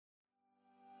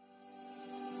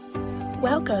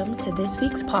Welcome to this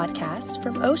week's podcast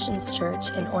from Oceans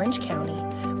Church in Orange County.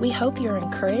 We hope you're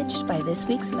encouraged by this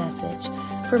week's message.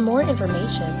 For more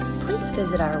information, please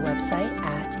visit our website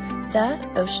at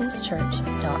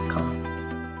theoceanschurch.com.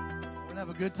 We're gonna have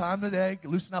a good time today.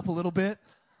 Loosen up a little bit.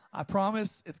 I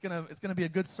promise it's gonna be a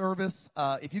good service.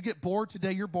 If you get bored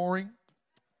today, you're boring.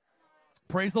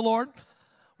 Praise the Lord.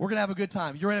 We're gonna have a good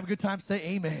time. You're gonna have a good time. Say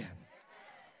amen.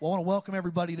 Well, I want to welcome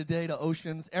everybody today to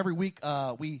Oceans. Every week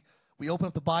we open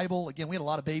up the Bible. Again, we had a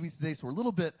lot of babies today, so we're a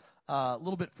little bit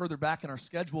further back in our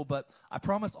schedule. But I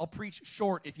promise I'll preach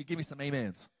short if you give me some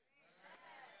amens.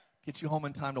 Get you home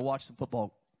in time to watch some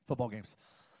football games.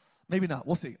 Maybe not.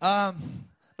 We'll see.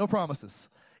 No promises.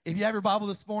 If you have your Bible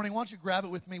this morning, why don't you grab it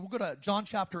with me? We'll go to John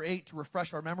chapter 8 to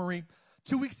refresh our memory.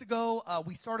 2 weeks ago,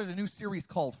 we started a new series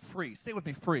called Free. Say it with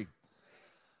me, Free.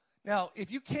 Now,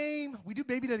 if you came, we do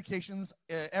baby dedications.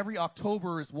 Every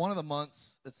October is one of the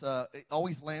months. It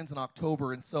always lands in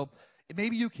October. And so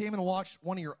maybe you came and watched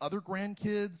one of your other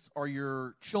grandkids or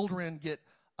your children get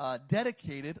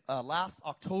dedicated last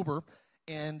October.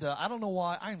 And I don't know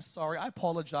why. I am sorry. I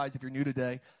apologize if you're new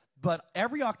today. But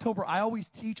every October, I always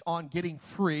teach on getting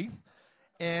free.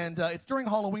 And it's during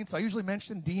Halloween, so I usually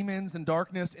mention demons and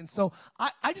darkness. And so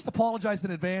I just apologize in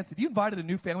advance. If you invited a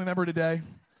new family member today,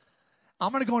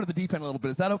 I'm going to go into the deep end a little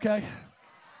bit. Is that okay?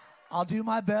 I'll do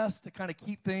my best to kind of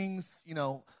keep things,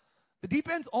 the deep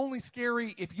end's only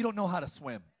scary if you don't know how to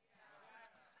swim.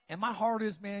 And my heart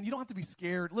is, man, you don't have to be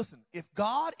scared. Listen, if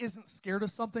God isn't scared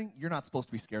of something, you're not supposed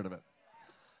to be scared of it.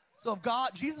 So if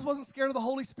Jesus wasn't scared of the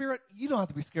Holy Spirit, you don't have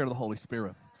to be scared of the Holy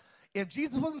Spirit. If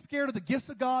Jesus wasn't scared of the gifts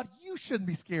of God, you shouldn't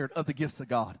be scared of the gifts of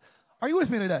God. Are you with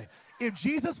me today? If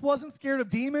Jesus wasn't scared of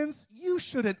demons, you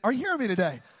shouldn't. Are you hearing me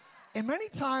today? And many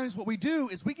times what we do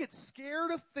is we get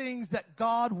scared of things that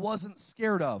God wasn't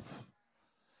scared of.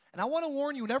 And I want to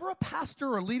warn you, whenever a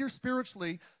pastor or leader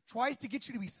spiritually tries to get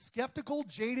you to be skeptical,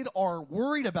 jaded, or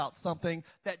worried about something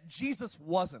that Jesus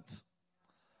wasn't,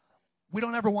 we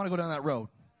don't ever want to go down that road.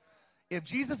 If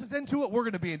Jesus is into it, we're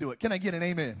going to be into it. Can I get an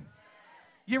amen?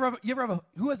 You ever have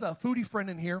who has a foodie friend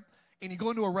in here, and you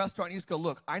go into a restaurant and you just go,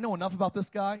 look, I know enough about this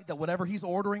guy that whatever he's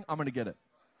ordering, I'm going to get it.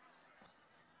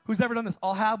 Who's ever done this?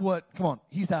 I'll have what, come on,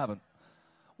 he's having.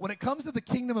 When it comes to the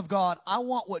kingdom of God, I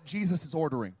want what Jesus is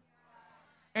ordering.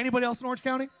 Anybody else in Orange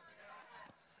County?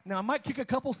 Now, I might kick a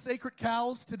couple sacred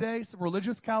cows today, some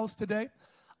religious cows today.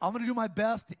 I'm going to do my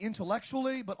best to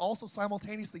intellectually, but also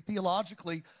simultaneously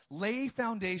theologically lay a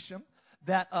foundation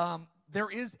that there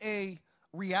is a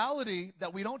reality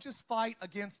that we don't just fight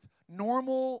against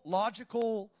normal,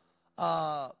 logical,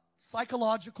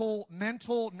 psychological,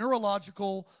 mental,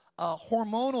 neurological,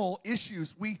 hormonal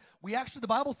issues. We actually, the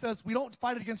Bible says we don't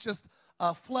fight against just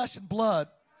flesh and blood,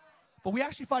 but we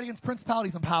actually fight against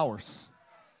principalities and powers.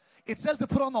 It says to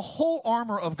put on the whole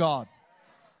armor of God.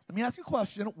 Let me ask you a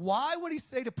question. Why would he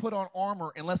say to put on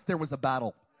armor unless there was a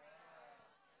battle?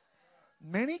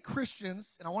 Many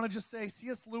Christians, and I want to just say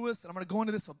C.S. Lewis, and I'm going to go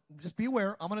into this, so just be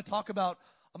aware, I'm going to talk about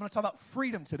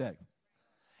freedom today.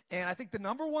 And I think the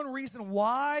number one reason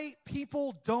why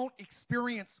people don't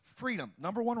experience freedom,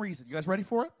 number one reason, you guys ready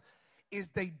for it,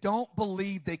 is they don't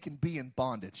believe they can be in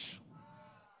bondage.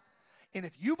 And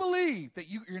if you believe that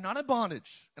you're not in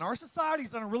bondage, and our society's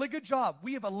done a really good job,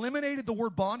 we have eliminated the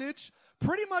word bondage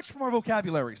pretty much from our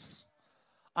vocabularies.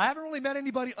 I haven't really met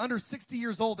anybody under 60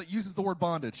 years old that uses the word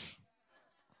bondage.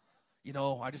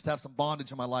 I just have some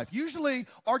bondage in my life. Usually,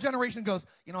 our generation goes,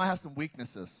 I have some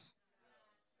weaknesses.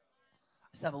 I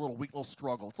just have a little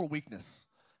struggle. It's a little weakness.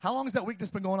 How long has that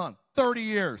weakness been going on? 30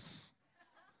 years.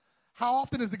 How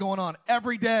often is it going on?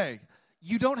 Every day.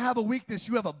 You don't have a weakness.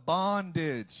 You have a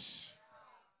bondage.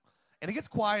 And it gets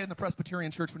quiet in the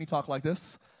Presbyterian church when you talk like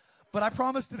this. But I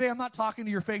promise today I'm not talking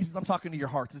to your faces. I'm talking to your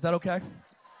hearts. Is that okay?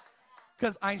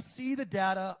 Because I see the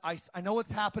data. I know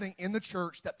what's happening in the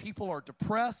church, that people are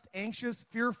depressed, anxious,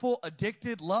 fearful,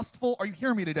 addicted, lustful. Are you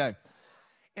hearing me today?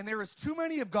 And there is too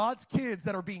many of God's kids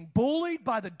that are being bullied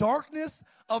by the darkness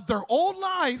of their old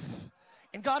life,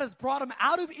 and God has brought them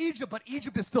out of Egypt, but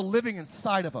Egypt is still living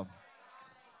inside of them.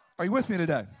 Are you with me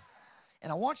today?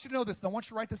 And I want you to know this, and I want you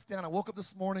to write this down. I woke up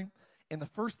this morning, and the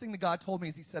first thing that God told me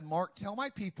is he said, Mark, tell my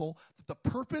people that the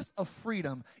purpose of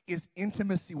freedom is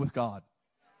intimacy with God.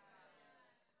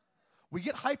 We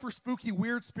get hyper spooky,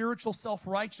 weird, spiritual,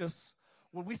 self-righteous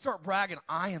when we start bragging,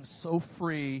 I am so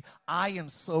free, I am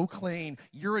so clean,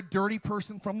 you're a dirty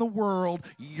person from the world,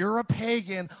 you're a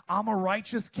pagan, I'm a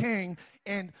righteous king.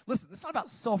 And listen, it's not about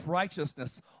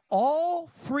self-righteousness. All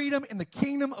freedom in the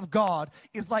kingdom of God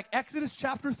is like Exodus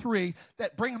chapter 3,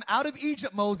 that bring them out of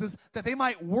Egypt, Moses, that they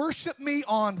might worship me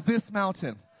on this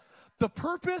mountain. The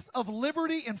purpose of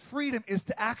liberty and freedom is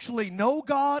to actually know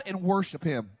God and worship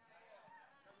Him.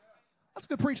 That's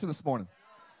good preaching this morning.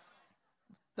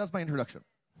 That's my introduction.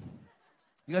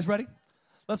 You guys ready?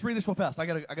 Let's read this real fast. I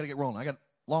gotta get rolling. I got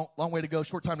a long way to go,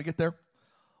 short time to get there.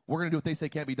 We're gonna do what they say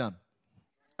can't be done.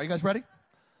 Are you guys ready?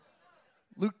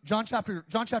 John chapter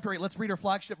 8. Let's read our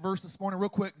flagship verse this morning real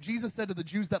quick. Jesus said to the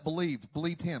Jews that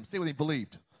believed Him. Say with me,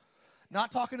 believed. Not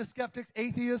talking to skeptics,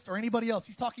 atheists, or anybody else.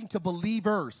 He's talking to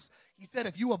believers. He said,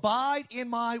 if you abide in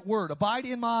my word,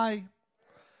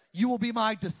 you will be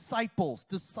my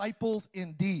disciples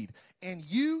indeed. And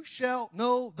you shall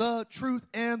know the truth,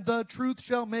 and the truth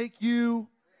shall make you.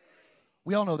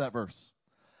 We all know that verse.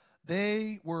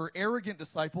 They were arrogant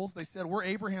disciples. They said, we're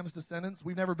Abraham's descendants.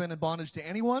 We've never been in bondage to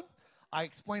anyone. I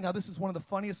explained how this is one of the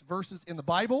funniest verses in the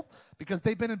Bible because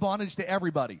they've been in bondage to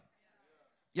everybody.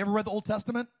 You ever read the Old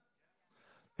Testament?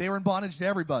 They were in bondage to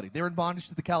everybody. They were in bondage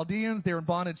to the Chaldeans. They were in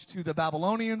bondage to the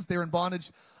Babylonians. They were in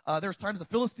bondage. There's times the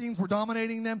Philistines were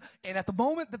dominating them. And at the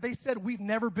moment that they said, we've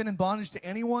never been in bondage to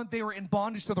anyone, they were in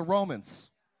bondage to the Romans.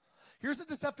 Here's the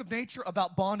deceptive nature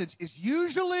about bondage is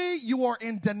usually you are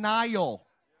in denial.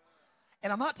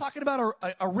 And I'm not talking about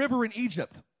a river in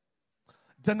Egypt.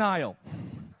 Denial.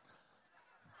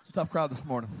 It's a tough crowd this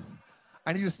morning.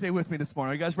 I need you to stay with me this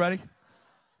morning. Are you guys ready?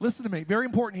 Listen to me. Very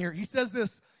important here. He says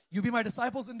this, you be my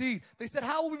disciples indeed. They said,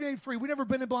 how will we be made free? We've never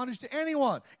been in bondage to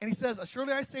anyone. And he says,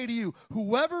 surely I say to you,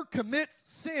 whoever commits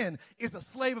sin is a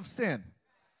slave of sin.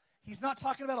 He's not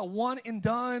talking about a one and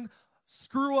done,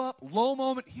 screw up, low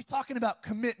moment. He's talking about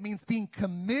commit means being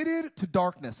committed to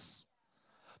darkness.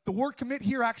 The word commit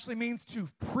here actually means to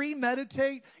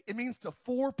premeditate. It means to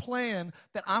foreplan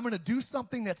that I'm going to do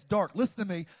something that's dark. Listen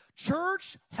to me.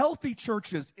 Church, healthy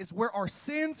churches is where our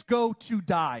sins go to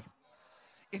die.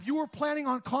 If you were planning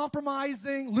on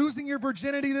compromising, losing your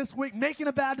virginity this week, making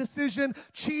a bad decision,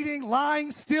 cheating, lying,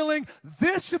 stealing,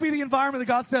 this should be the environment that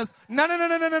God says,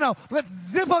 no. Let's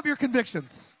zip up your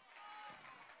convictions.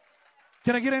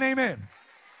 Can I get an amen?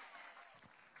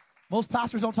 Most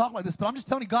pastors don't talk like this, but I'm just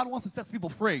telling you, God wants to set people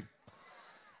free.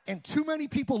 And too many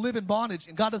people live in bondage,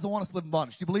 and God doesn't want us to live in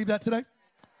bondage. Do you believe that today?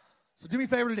 So do me a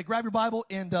favor today, grab your Bible,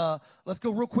 and let's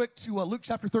go real quick to Luke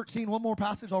chapter 13. One more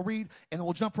passage I'll read, and then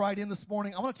we'll jump right in this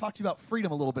morning. I want to talk to you about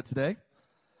freedom a little bit today,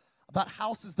 about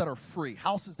houses that are free,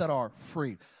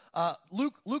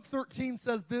 Luke 13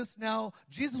 says this. Now,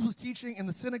 Jesus was teaching in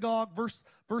the synagogue, verse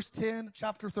 10,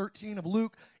 chapter 13 of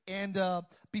Luke. And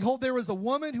behold, there was a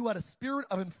woman who had a spirit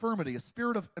of infirmity,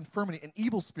 an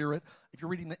evil spirit, if you're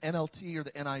reading the NLT or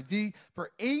the NIV.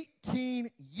 For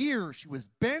 18 years, she was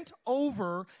bent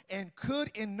over and could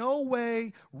in no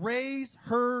way raise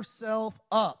herself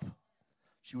up.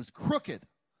 She was crooked.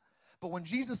 But when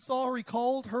Jesus saw her, he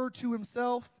called her to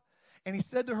himself, and he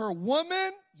said to her,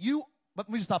 woman, but let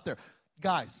me just stop there.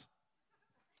 Guys,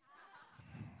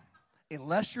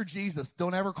 unless you're Jesus,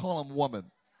 don't ever call him woman.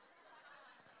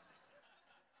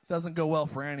 Doesn't go well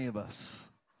for any of us.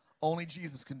 Only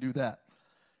Jesus can do that.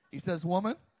 He says,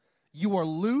 woman, you are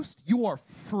loosed, you are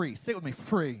free. Say it with me,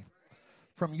 free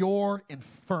from your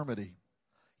infirmity.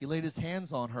 He laid his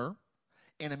hands on her,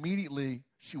 and immediately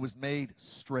she was made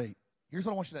straight. Here's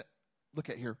what I want you to look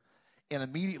at here. And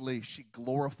immediately she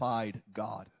glorified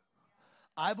God.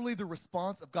 I believe the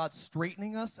response of God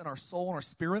straightening us in our soul and our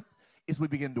spirit is we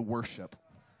begin to worship.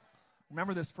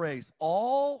 Remember this phrase,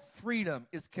 all freedom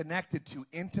is connected to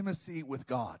intimacy with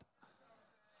God.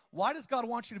 Why does God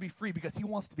want you to be free? Because he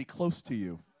wants to be close to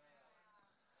you.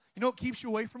 You know what keeps you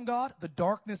away from God? The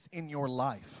darkness in your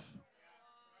life.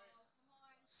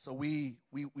 So we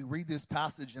read this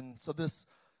passage, and so this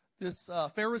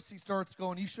Pharisee starts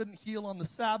going, you shouldn't heal on the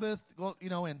Sabbath,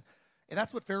 and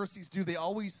that's what Pharisees do. They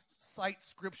always cite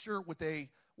Scripture with a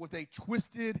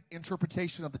twisted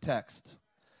interpretation of the text.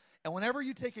 And whenever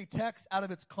you take a text out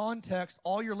of its context,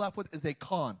 all you're left with is a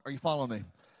con. Are you following me?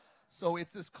 So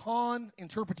it's this con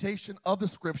interpretation of the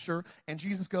Scripture, and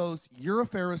Jesus goes, you're a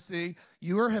Pharisee,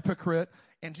 you're a hypocrite.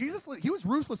 And Jesus, he was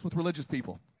ruthless with religious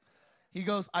people. He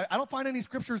goes, I don't find any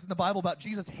scriptures in the Bible about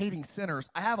Jesus hating sinners.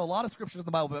 I have a lot of scriptures in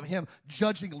the Bible about him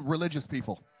judging religious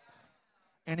people.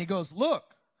 And he goes,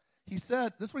 look, he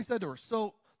said, this is what he said to her.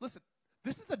 So listen,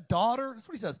 this is a daughter, this is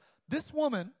what he says. This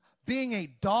woman, being a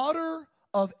daughter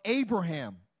of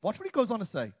Abraham, watch what he goes on to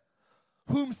say,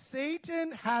 whom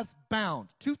Satan has bound.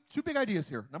 Two big ideas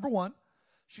here. Number one,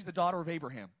 she's a daughter of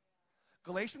Abraham.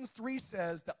 Galatians 3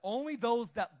 says that only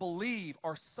those that believe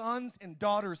are sons and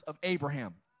daughters of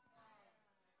Abraham.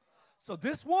 So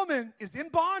this woman is in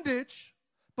bondage,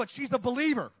 but she's a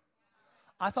believer.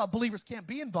 I thought believers can't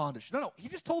be in bondage. No, he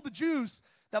just told the Jews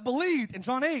that believed in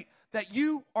John 8 that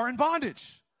you are in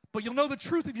bondage. But you'll know the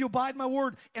truth if you abide in my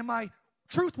word, and my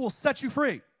truth will set you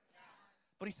free.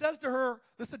 But he says to her,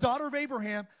 this is the daughter of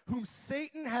Abraham, whom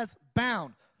Satan has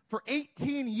bound for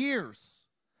 18 years,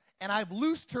 and I've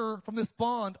loosed her from this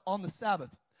bond on the Sabbath.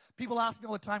 People ask me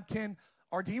all the time, Ken,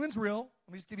 are demons real?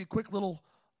 Let me just give you a quick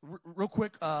real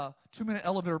quick 2-minute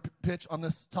elevator pitch on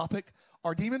this topic.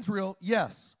 Are demons real?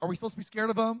 Yes. Are we supposed to be scared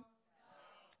of them?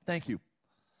 Thank you.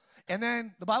 And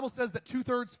then the Bible says that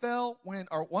 2/3 fell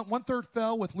or 1/3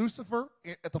 fell with Lucifer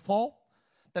at the fall.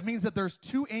 That means that there's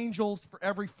 2 angels for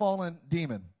every fallen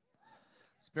demon.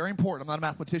 It's very important. I'm not a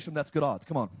mathematician. That's good odds.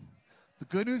 Come on. The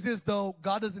good news is, though,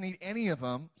 God doesn't need any of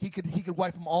them. He could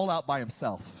wipe them all out by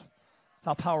himself. That's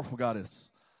how powerful God is.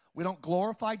 We don't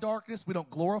glorify darkness. We don't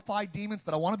glorify demons.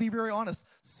 But I want to be very honest.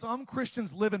 Some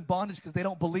Christians live in bondage because they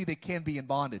don't believe they can be in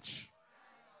bondage.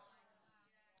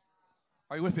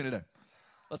 Are you with me today?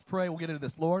 Let's pray. We'll get into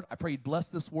this. Lord, I pray you'd bless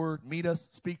this word, meet us,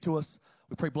 speak to us.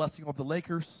 We pray blessing over the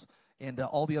Lakers and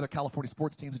all the other California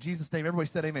sports teams. In Jesus' name, everybody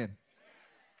said amen.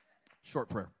 Short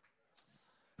prayer.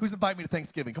 Who's inviting me to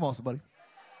Thanksgiving? Come on, somebody.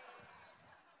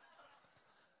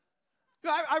 You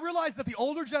know, I realize that the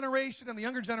older generation and the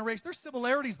younger generation, there's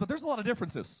similarities, but there's a lot of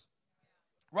differences.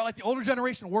 Right? Like the older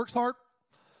generation works hard.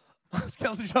 That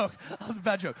was a joke. That was a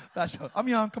bad joke. Bad joke. I'm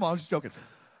young. Come on, I was just joking.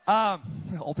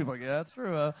 Old people are like, yeah, that's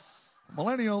true.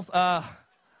 Millennials.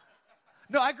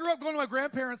 No, I grew up going to my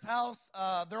grandparents' house.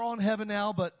 They're all in heaven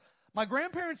now, but my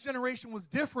grandparents' generation was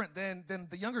different than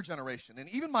the younger generation, and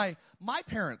even my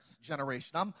parents'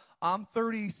 generation. I'm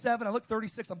 37. I look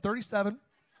 36. I'm 37,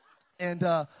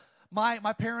 and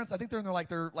my parents, I think they're in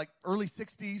their early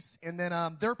 60s, and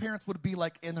then their parents would be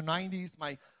like in their 90s.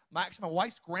 My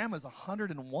wife's grandma's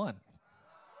 101.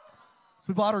 So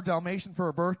we bought her Dalmatian for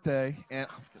her birthday, and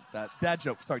dad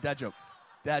joke. Sorry, dad joke.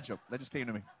 That just came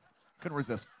to me. Couldn't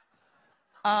resist.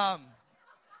 It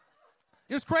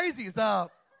was crazy. The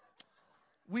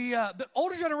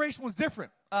older generation was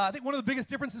different. I think one of the biggest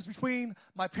differences between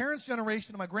my parents'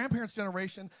 generation and my grandparents'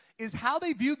 generation is how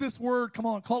they viewed this word. Come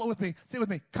on, call it with me. Say it with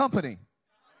me. Company.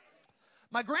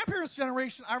 My grandparents'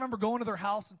 generation, I remember going to their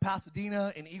house in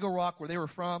Pasadena in Eagle Rock, where they were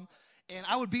from, and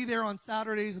I would be there on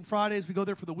Saturdays and Fridays. We go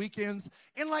there for the weekends,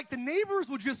 and the neighbors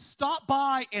would just stop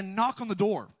by and knock on the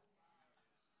door.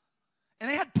 And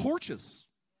they had porches.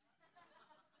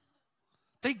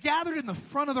 They gathered in the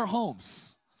front of their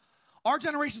homes. Our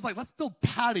generation's like, let's build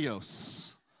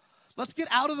patios. Let's get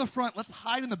out of the front. Let's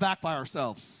hide in the back by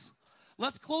ourselves.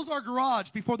 Let's close our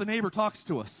garage before the neighbor talks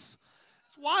to us.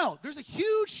 It's wild. There's a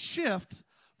huge shift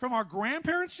from our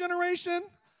grandparents' generation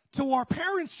to our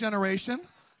parents' generation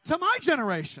to my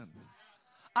generation.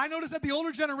 I noticed that the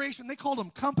older generation, they called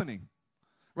them company,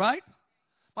 right?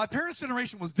 My parents'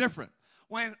 generation was different.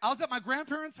 When I was at my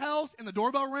grandparents' house and the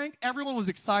doorbell rang, everyone was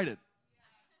excited.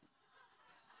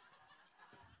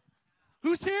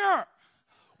 Who's here?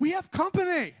 We have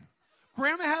company.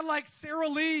 Grandma had Sara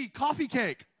Lee coffee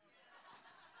cake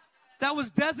that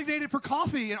was designated for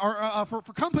coffee or for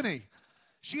company.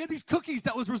 She had these cookies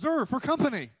that was reserved for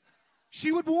company.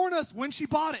 She would warn us when she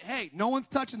bought it, hey, no one's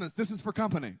touching this. This is for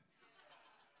company.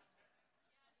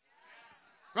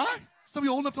 Right? Some of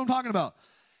you old enough to know what I'm talking about.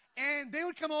 And they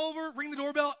would come over, ring the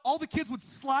doorbell. All the kids would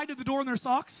slide to the door in their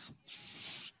socks.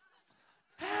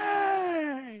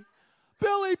 Hey,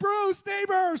 Billy, Bruce,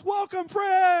 neighbors, welcome,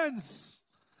 friends.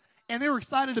 And they were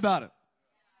excited about it.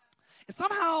 And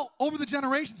somehow, over the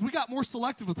generations, we got more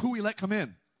selective with who we let come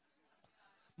in.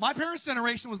 My parents'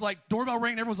 generation was like, doorbell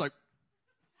rang, and everyone was like,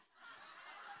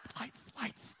 lights,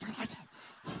 turn the lights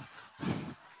off. Turn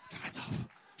the lights off.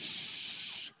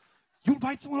 Shh. You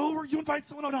invite someone over? You invite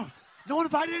someone over? No one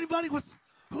invited anybody?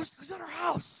 Who's at our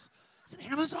house? Is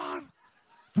it Amazon?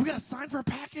 Do we got to sign for a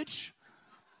package?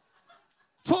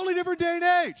 Totally different day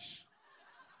and age.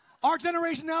 Our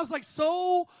generation now is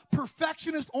so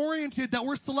perfectionist-oriented that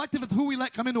we're selective with who we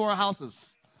let come into our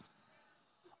houses.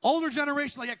 Older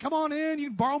generation, yeah, come on in, you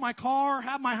can borrow my car,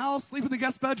 have my house, sleep in the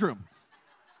guest bedroom.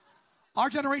 Our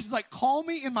generation's call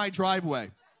me in my driveway.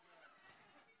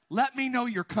 Let me know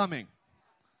you're coming.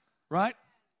 Right?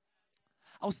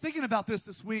 I was thinking about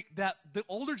this week, that the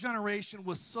older generation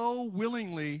was so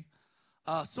willing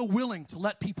to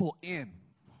let people in.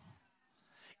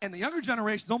 And the younger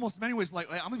generation is almost in many ways I'm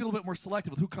going to be a little bit more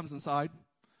selective with who comes inside,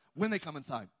 when they come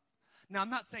inside. Now, I'm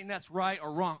not saying that's right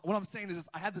or wrong. What I'm saying is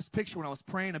I had this picture when I was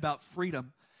praying about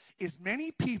freedom, is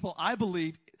many people, I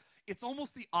believe, it's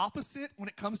almost the opposite when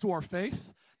it comes to our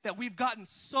faith, that we've gotten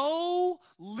so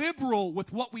liberal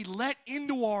with what we let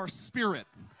into our spirit.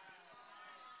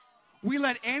 We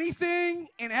let anything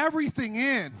and everything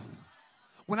in.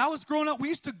 When I was growing up, we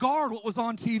used to guard what was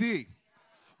on TV.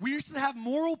 We used to have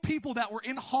moral people that were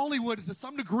in Hollywood to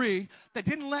some degree that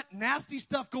didn't let nasty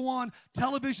stuff go on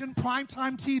television,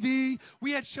 primetime TV.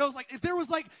 We had shows like if there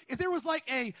was like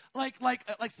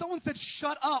someone said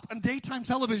shut up on daytime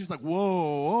television, it's like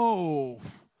whoa,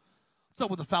 what's up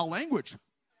with the foul language?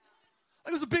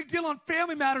 It was a big deal on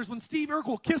Family Matters when Steve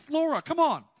Urkel kissed Laura. Come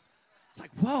on, it's like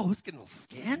whoa, it's getting a little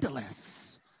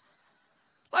scandalous.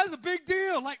 That was a big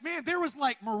deal. Like man, there was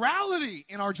like morality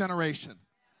in our generation.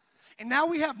 And now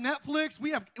we have Netflix.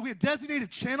 We have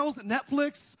designated channels at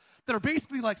Netflix that are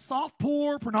basically like soft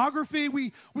pornography.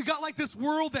 We got like this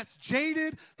world that's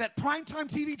jaded, that primetime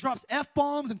TV drops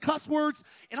F-bombs and cuss words.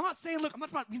 And I'm not saying, look, I'm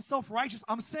not about being self-righteous.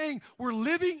 I'm saying we're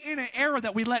living in an era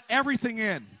that we let everything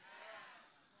in.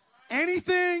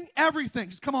 Anything, everything.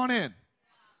 Just come on in.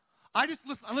 I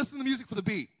listen to the music for the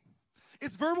beat.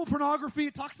 It's verbal pornography.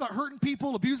 It talks about hurting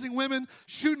people, abusing women,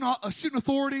 shooting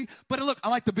authority. But look, I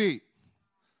like the beat.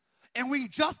 And we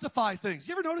justify things.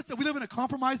 You ever notice that we live in a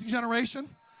compromising generation?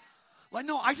 Like,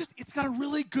 no, it's got a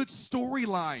really good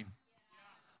storyline.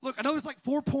 Look, I know there's like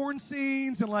 4 porn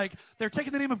scenes, and like they're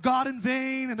taking the name of God in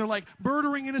vain, and they're like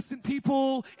murdering innocent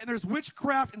people, and there's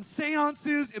witchcraft and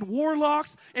seances and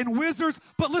warlocks and wizards.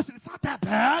 But listen, it's not that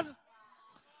bad.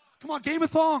 Come on, Game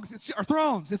of Thrones. It's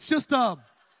just well,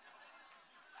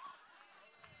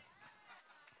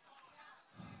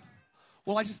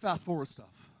 I just fast forward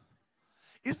stuff.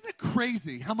 Isn't it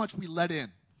crazy how much we let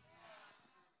in?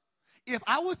 If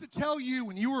I was to tell you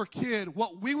when you were a kid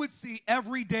what we would see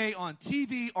every day on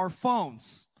TV or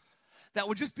phones, that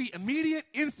would just be immediate,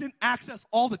 instant access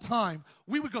all the time,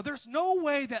 we would go, there's no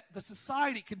way that the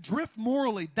society could drift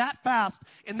morally that fast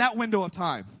in that window of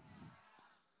time.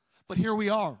 But here we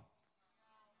are.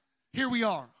 Here we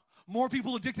are. More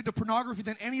people addicted to pornography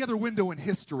than any other window in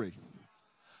history.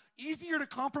 Easier to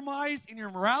compromise in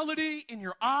your morality, in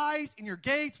your eyes, in your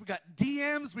gates. We got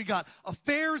DMs. We got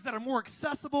affairs that are more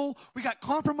accessible. We got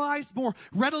compromise more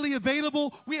readily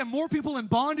available. We have more people in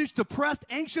bondage, depressed,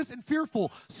 anxious, and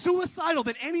fearful, suicidal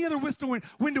than any other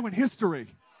window in history.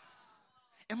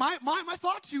 And my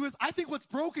thought to you is, I think what's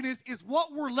broken is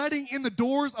what we're letting in the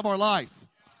doors of our life.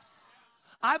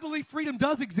 I believe freedom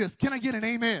does exist. Can I get an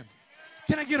amen?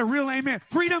 Can I get a real amen?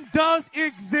 Freedom does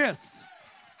exist.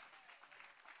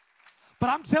 But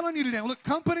I'm telling you today, look,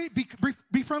 company,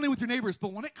 be friendly with your neighbors.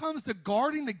 But when it comes to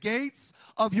guarding the gates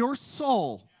of your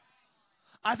soul,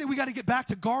 I think we got to get back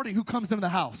to guarding who comes into the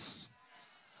house.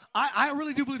 I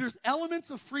really do believe there's elements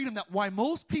of freedom that why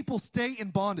most people stay in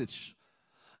bondage.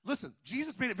 Listen,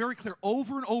 Jesus made it very clear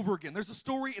over and over again. There's a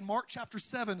story in Mark chapter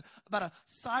 7 about a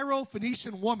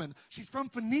Syro-Phoenician woman. She's from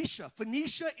Phoenicia.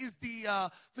 Phoenicia is the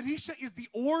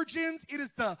origins. It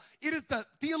is the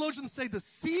theologians say the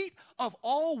seat of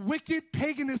all wicked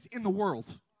paganism in the world.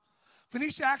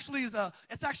 Phoenicia actually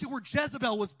it's actually where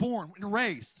Jezebel was born and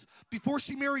raised before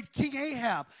she married King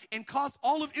Ahab and caused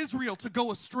all of Israel to go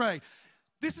astray.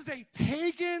 This is a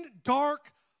pagan,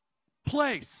 dark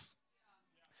place.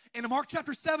 And in Mark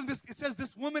chapter 7, it says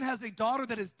this woman has a daughter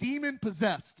that is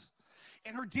demon-possessed.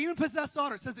 And her demon-possessed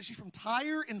daughter, it says that she's from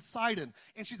Tyre and Sidon,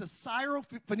 and she's a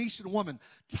Syro-Phoenician woman.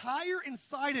 Tyre and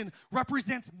Sidon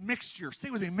represents mixture. Say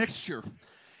it with me, mixture.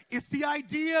 It's the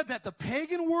idea that the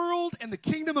pagan world and the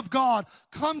kingdom of God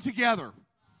come together.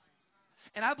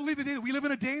 And I believe that we live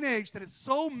in a day and age that is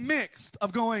so mixed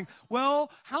of going,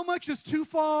 well, how much is too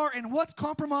far and what's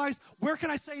compromised? Where can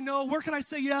I say no? Where can I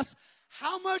say yes?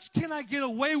 How much can I get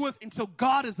away with until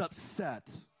God is upset?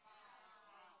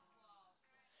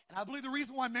 And I believe the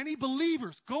reason why many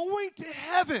believers going to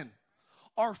heaven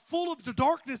are full of the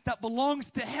darkness that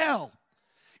belongs to hell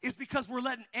is because we're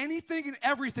letting anything and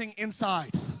everything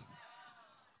inside.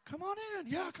 Come on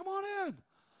in. Yeah, come on in.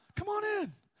 Come on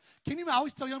in. I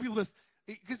always tell young people this,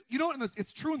 because you know what,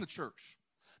 it's true in the church.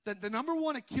 That the number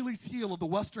one Achilles heel of the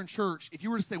Western church, if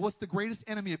you were to say, what's the greatest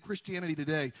enemy of Christianity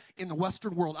today in the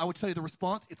Western world, I would tell you the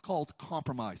response, it's called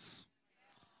compromise.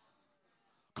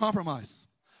 Compromise.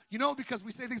 You know, because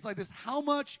we say things like this, how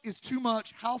much is too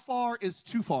much? How far is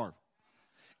too far?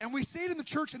 And we say it in the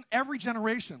church in every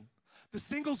generation. The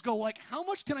singles go like, how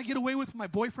much can I get away with my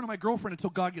boyfriend or my girlfriend until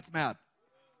God gets mad?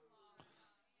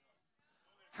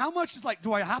 How much is like,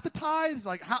 do I have to tithe?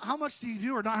 Like, how much do you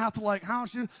do or not have to, like, how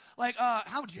much do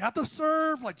you have to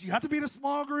serve? Like, do you have to be in a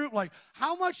small group? Like,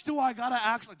 how much do I got to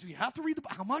actually, do you have to read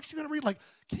how much do you got to read? Like,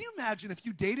 can you imagine if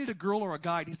you dated a girl or a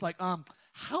guy and he's like,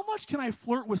 how much can I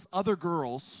flirt with other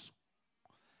girls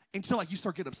until, like, you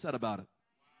start getting upset about it?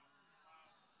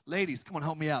 Ladies, come on,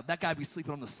 help me out. That guy be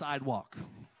sleeping on the sidewalk.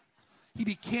 He'd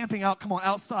be camping out, come on,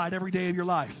 outside every day of your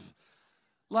life.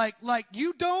 Like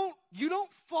you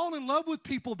don't fall in love with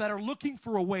people that are looking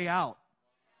for a way out.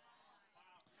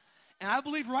 And I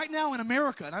believe right now in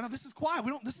America, and I know this is quiet,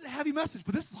 this is a heavy message,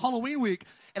 but this is Halloween week,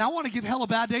 and I want to give hell a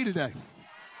bad day today.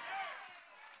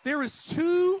 There is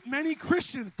too many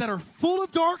Christians that are full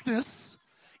of darkness,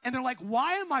 and they're like,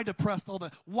 why am I depressed all the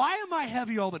time? Why am I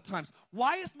heavy all the times?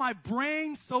 Why is my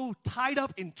brain so tied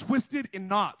up and twisted in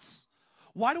knots?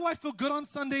 Why do I feel good on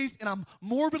Sundays, and I'm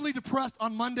morbidly depressed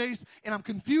on Mondays, and I'm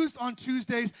confused on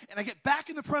Tuesdays, and I get back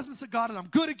in the presence of God, and I'm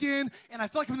good again, and I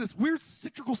feel like I'm in this weird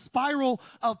cyclical spiral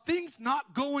of things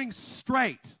not going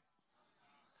straight?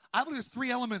 I believe there's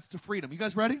 3 elements to freedom. You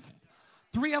guys ready?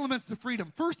 3 elements to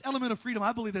freedom. First element of freedom,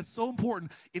 I believe that's so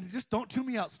important, and just don't tune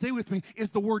me out, stay with me,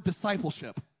 is the word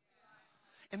discipleship.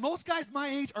 And most guys my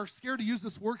age are scared to use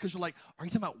this word because you're like, are you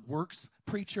talking about works,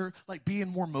 preacher? Like being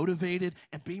more motivated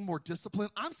and being more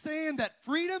disciplined? I'm saying that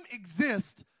freedom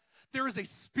exists. There is a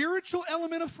spiritual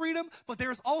element of freedom, but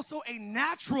there is also a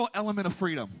natural element of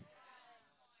freedom.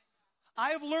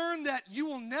 I have learned that you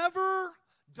will never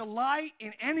delight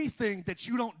in anything that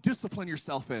you don't discipline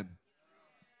yourself in.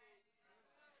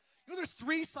 You know, there's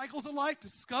 3 cycles of life: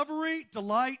 discovery,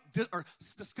 delight,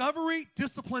 discovery,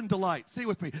 discipline, delight. Say it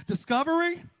with me.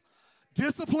 Discovery,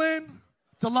 discipline,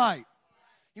 delight.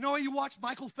 You know why you watch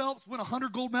Michael Phelps win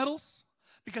 100 gold medals?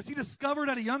 Because he discovered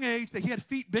at a young age that he had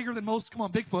feet bigger than most,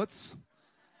 Bigfoots.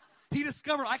 He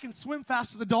discovered I can swim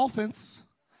faster than dolphins.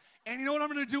 And you know what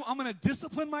I'm going to do? I'm going to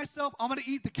discipline myself. I'm going to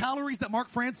eat the calories that Mark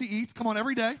Francie eats,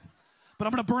 every day. But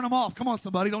I'm going to burn them off. Come on,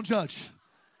 somebody, don't judge.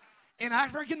 And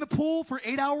after I get in the pool for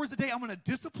 8 hours a day, I'm going to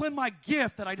discipline my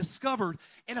gift that I discovered.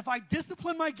 And if I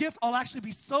discipline my gift, I'll actually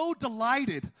be so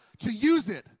delighted to use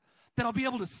it that I'll be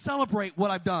able to celebrate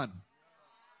what I've done.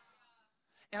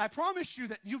 And I promise you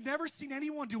that you've never seen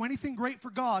anyone do anything great for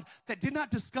God that did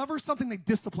not discover something they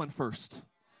disciplined first.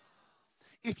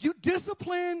 If you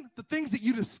discipline the things that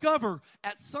you discover,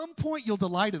 at some point you'll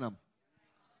delight in them.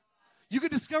 You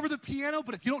could discover the piano,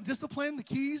 but if you don't discipline the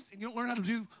keys and you don't learn how to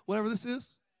do whatever this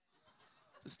is,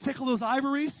 just tickle those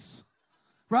ivories,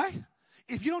 right?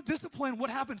 If you don't discipline,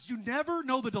 what happens? You never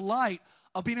know the delight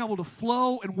of being able to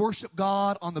flow and worship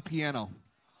God on the piano.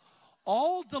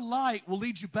 All delight will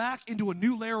lead you back into a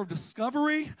new layer of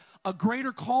discovery, a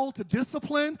greater call to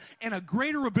discipline, and a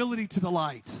greater ability to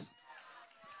delight.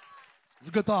 It's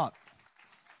a good thought.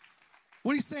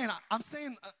 What are you saying? I'm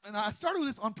saying, and I started with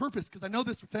this on purpose because I know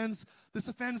this offends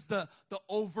the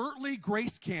overtly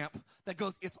grace camp that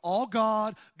goes, it's all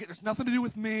God, there's nothing to do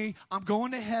with me, I'm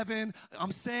going to heaven,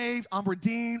 I'm saved, I'm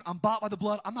redeemed, I'm bought by the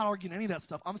blood. I'm not arguing any of that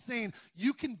stuff. I'm saying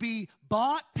you can be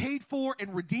bought, paid for,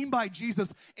 and redeemed by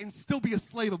Jesus and still be a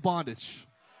slave of bondage.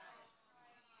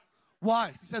 Why?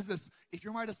 He says this, if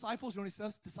you're my disciples, you know what he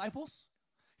says? Disciples,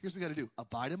 here's what we got to do.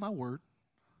 Abide in my word.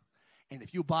 And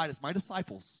if you abide as my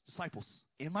disciples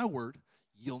in my word,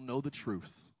 you'll know the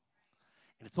truth.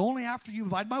 And it's only after you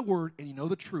abide my word and you know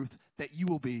the truth that you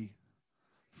will be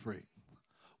free.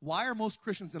 Why are most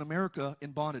Christians in America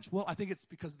in bondage? Well, I think it's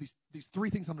because of these 3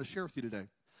 things I'm going to share with you today.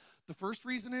 The first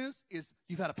reason is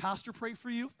you've had a pastor pray for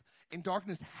you and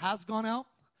darkness has gone out,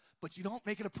 but you don't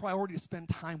make it a priority to spend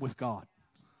time with God.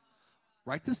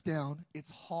 Write this down.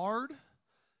 It's hard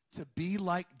to be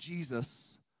like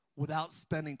Jesus without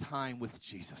spending time with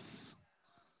Jesus.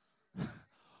 I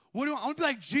want to be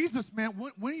like Jesus, man.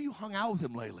 When have you hung out with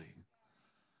him lately?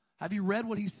 Have you read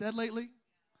what he said lately?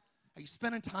 Are you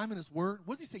spending time in his word?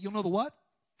 What does he say? You'll know the what?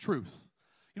 Truth.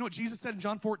 You know what Jesus said in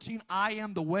John 14? I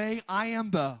am the way, I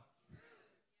am the... You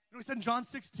know what he said in John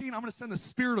 16? I'm going to send the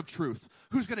Spirit of truth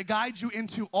who's going to guide you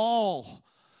into all.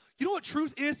 You know what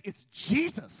truth is? It's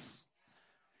Jesus.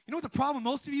 You know what the problem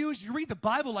with most of you is? You read the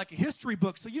Bible like a history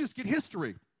book, so you just get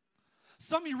history.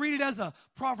 Some of you read it as a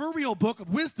proverbial book of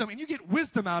wisdom, and you get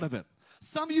wisdom out of it.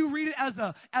 Some of you read it as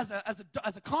a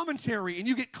commentary, and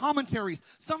you get commentaries.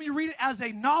 Some of you read it as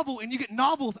a novel, and you get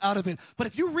novels out of it. But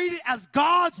if you read it as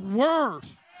God's word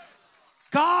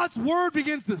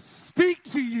begins to speak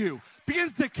to you,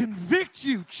 begins to convict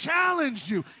you, challenge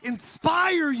you,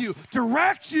 inspire you,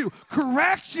 direct you,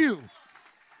 correct you.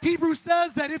 Hebrews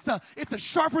says that it's a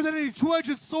sharper than any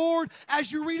two-edged sword.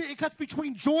 As you read it, it cuts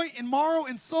between joint and marrow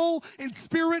and soul and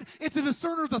spirit. It's a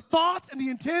discerner of the thoughts and the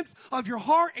intents of your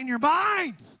heart and your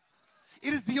mind.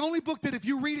 It is the only book that if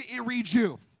you read it, it reads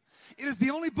you. It is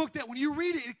the only book that when you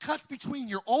read it, it cuts between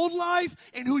your old life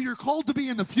and who you're called to be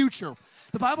in the future.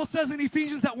 The Bible says in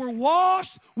Ephesians that we're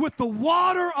washed with the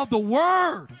water of the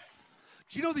Word.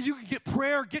 Do you know that you can get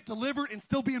prayer, get delivered, and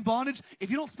still be in bondage if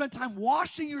you don't spend time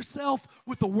washing yourself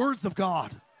with the words of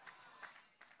God?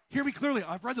 Hear me clearly.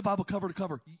 I've read the Bible cover to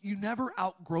cover. You never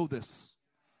outgrow this.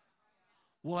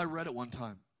 Well, I read it one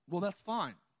time. Well, that's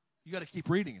fine. You got to keep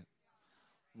reading it.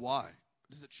 Why?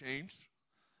 Does it change?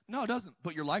 No, it doesn't,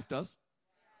 but your life does.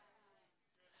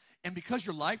 And because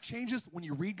your life changes when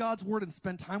you read God's word and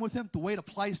spend time with him, the way it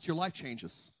applies to your life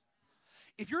changes.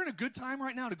 If you're in a good time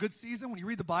right now, in a good season, when you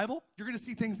read the Bible, you're going to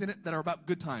see things in it that are about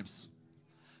good times.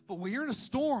 But when you're in a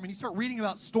storm and you start reading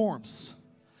about storms,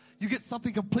 you get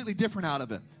something completely different out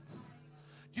of it.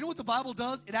 Do you know what the Bible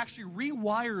does? It actually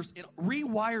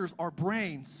rewires our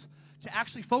brains to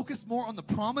actually focus more on the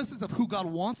promises of who God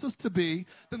wants us to be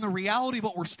than the reality of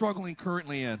what we're struggling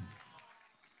currently in.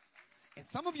 And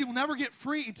some of you will never get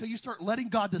free until you start letting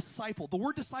God disciple. The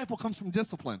word disciple comes from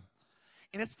discipline.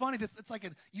 And it's funny, it's like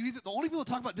the only people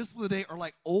that talk about discipline today are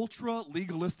like ultra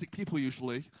legalistic people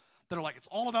usually that are like, it's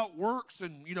all about works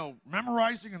and,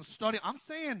 memorizing and studying. I'm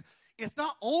saying it's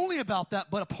not only about that,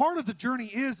 but a part of the journey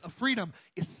is of freedom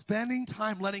is spending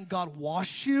time letting God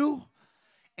wash you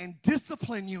and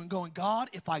discipline you and going, God,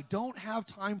 if I don't have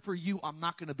time for you, I'm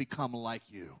not going to become like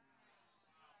you.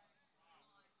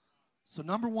 So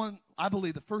number one, I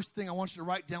believe the first thing I want you to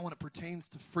write down when it pertains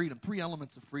to freedom, 3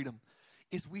 elements of freedom,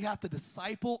 is we have to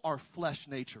disciple our flesh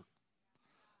nature.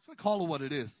 I'm just going to call it what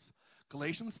it is.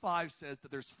 Galatians 5 says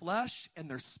that there's flesh and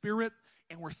there's spirit,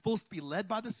 and we're supposed to be led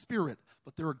by the Spirit,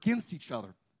 but they're against each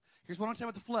other. Here's what I'm saying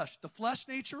about the flesh. The flesh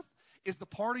nature is the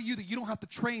part of you that you don't have to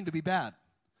train to be bad.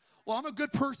 Well, I'm a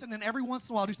good person, and every once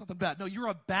in a while I'll do something bad. No, you're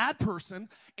a bad person,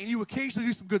 and you occasionally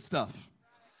do some good stuff.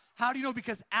 How do you know?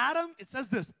 Because Adam, it says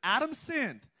this, Adam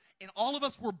sinned, and all of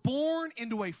us were born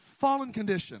into a fallen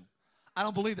condition. I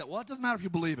don't believe that. Well, it doesn't matter if you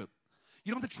believe it.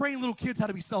 You don't have to train little kids how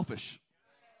to be selfish.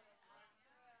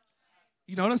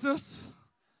 You notice this?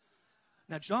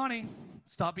 Now, Johnny,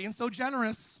 stop being so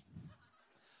generous.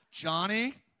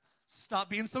 Johnny, stop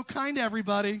being so kind to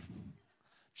everybody.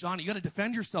 Johnny, you got to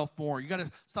defend yourself more. You got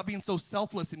to stop being so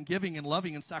selfless and giving and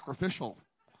loving and sacrificial.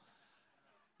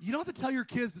 You don't have to tell your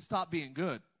kids to stop being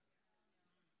good.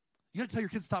 You got to tell your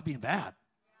kids to stop being bad.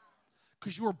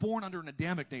 Because you were born under an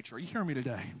Adamic nature. Are you hearing me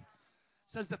today?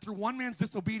 It says that through one man's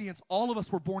disobedience, all of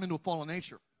us were born into a fallen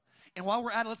nature. And while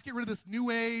we're at it, let's get rid of this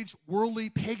new age, worldly,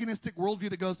 paganistic worldview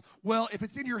that goes, well, if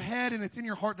it's in your head and it's in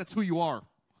your heart, that's who you are.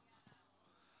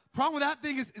 Problem with that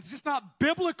thing is it's just not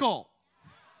biblical.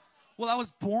 Well, I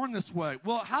was born this way.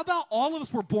 Well, how about all of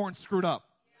us were born screwed up?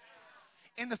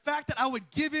 And the fact that I would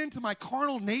give in to my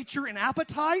carnal nature and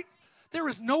appetite, there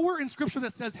is nowhere in Scripture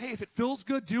that says, hey, if it feels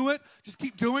good, do it. Just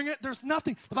keep doing it. There's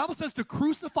nothing. The Bible says to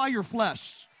crucify your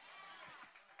flesh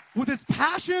with its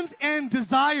passions and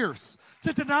desires,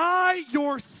 to deny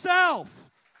yourself.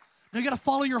 Now you got to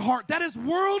follow your heart. That is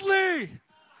worldly.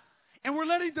 And we're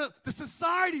letting the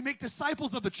society make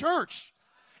disciples of the church.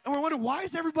 And we're wondering, why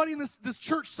is everybody in this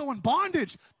church so in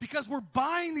bondage? Because we're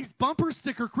buying these bumper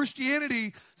sticker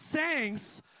Christianity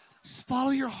sayings. Just follow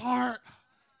your heart.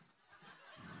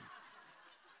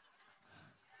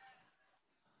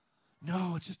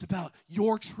 No, it's just about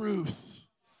your truth.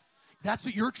 That's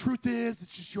what your truth is.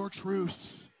 It's just your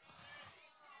truth.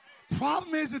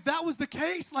 Problem is, if that was the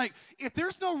case, like, if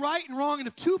there's no right and wrong, and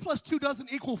if 2 + 2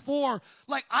 doesn't equal 4,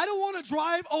 like, I don't want to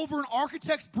drive over an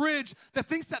architect's bridge that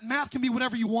thinks that math can be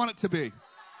whatever you want it to be.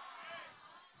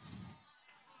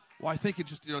 Well, I think it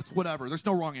just, it's whatever. There's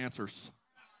no wrong answers.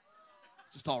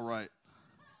 It's just all right.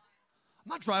 I'm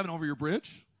not driving over your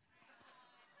bridge.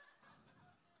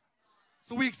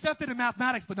 So we accept it in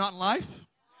mathematics, but not in life?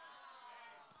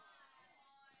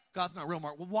 God's not real,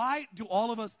 Mark. Well, why do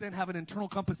all of us then have an internal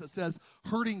compass that says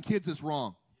hurting kids is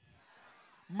wrong?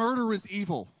 Murder is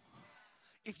evil.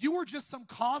 If you were just some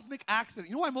cosmic accident,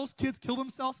 you know why most kids kill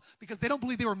themselves? Because they don't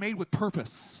believe they were made with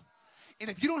purpose. And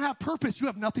if you don't have purpose, you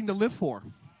have nothing to live for.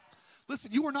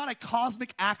 Listen, you are not a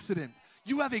cosmic accident.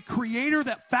 You have a creator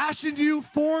that fashioned you,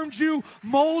 formed you,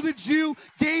 molded you,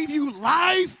 gave you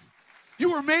life.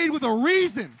 You were made with a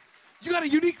reason. You got a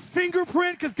unique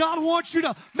fingerprint because God wants you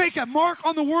to make a mark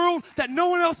on the world that no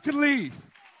one else can leave.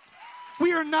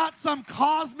 We are not some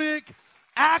cosmic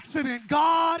accident.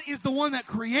 God is the one that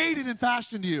created and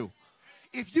fashioned you.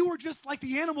 If you were just like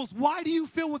the animals, why do you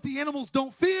feel what the animals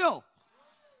don't feel?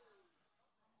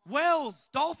 Whales,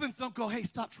 dolphins don't go, hey,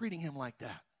 stop treating him like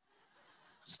that.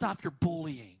 Stop your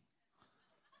bullying.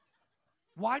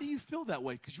 Why do you feel that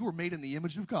way? Because you were made in the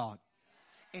image of God.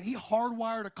 And he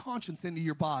hardwired a conscience into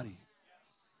your body.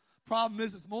 Problem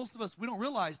is most of us, we don't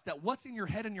realize that what's in your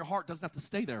head and your heart doesn't have to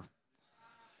stay there.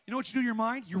 You know what you do in your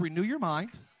mind? You renew your mind.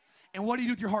 And what do you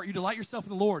do with your heart? You delight yourself in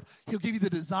the Lord. He'll give you the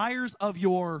desires of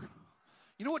your,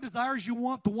 you know what desires you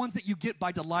want? The ones that you get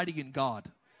by delighting in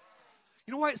God.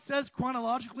 You know why it says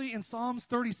chronologically in Psalms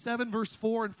 37, verse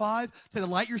 4 and 5, to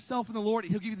delight yourself in the Lord,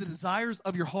 he'll give you the desires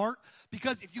of your heart?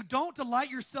 Because if you don't delight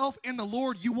yourself in the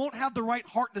Lord, you won't have the right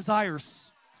heart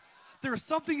desires. There is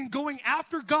something in going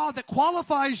after God that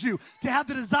qualifies you to have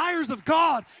the desires of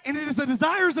God, and it is the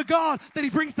desires of God that he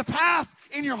brings to pass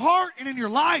in your heart and in your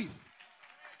life.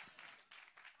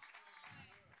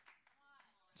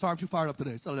 Sorry, I'm too fired up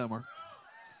today. Settle down, Mark.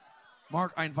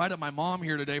 Mark, I invited my mom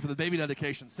here today for the baby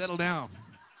dedication. Settle down.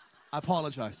 I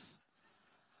apologize.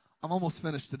 I'm almost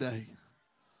finished today.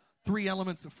 3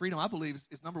 elements of freedom, I believe,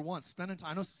 is number 1, spending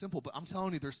time. I know it's simple, but I'm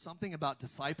telling you, there's something about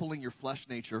discipling your flesh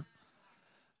nature.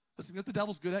 Listen, you know what the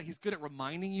devil's good at? He's good at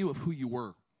reminding you of who you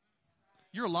were.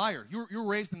 You're a liar. You're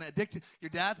raised in addicted. Your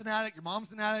dad's an addict. Your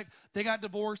mom's an addict. They got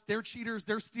divorced. They're cheaters.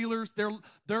 They're stealers.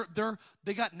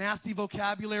 They got nasty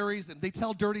vocabularies, and they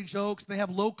tell dirty jokes. And they have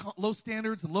low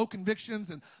standards and low convictions,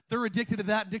 and they're addicted to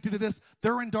that, addicted to this.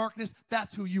 They're in darkness.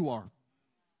 That's who you are.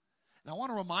 And I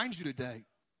want to remind you today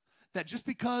that just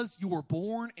because you were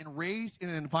born and raised in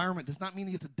an environment does not mean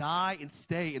you have to die and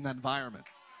stay in that environment.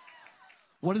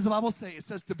 What does the Bible say? It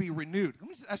says to be renewed. Let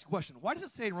me just ask you a question. Why does it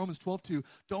say in Romans 12:2,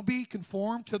 don't be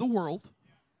conformed to the world,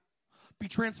 be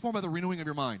transformed by the renewing of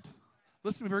your mind?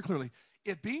 Listen to me very clearly.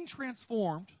 If being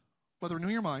transformed by the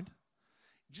renewing of your mind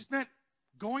just meant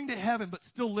going to heaven but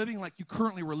still living like you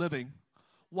currently were living,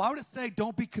 why would it say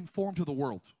don't be conformed to the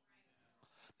world?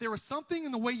 There was something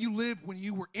in the way you lived when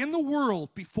you were in the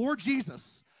world before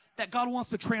Jesus that God wants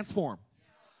to transform.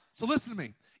 So listen to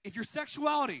me. If your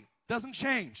sexuality doesn't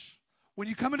change when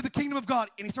you come into the kingdom of God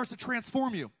and he starts to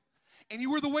transform you, and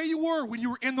you were the way you were when you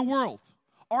were in the world,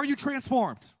 are you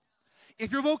transformed?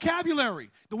 If your vocabulary,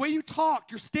 the way you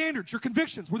talk, your standards, your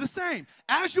convictions were the same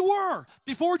as you were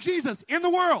before Jesus in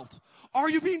the world, are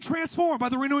you being transformed by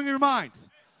the renewing of your mind?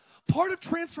 Part of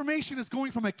transformation is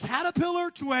going from a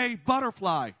caterpillar to a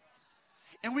butterfly.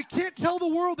 And we can't tell the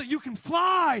world that you can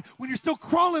fly when you're still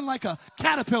crawling like a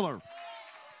caterpillar.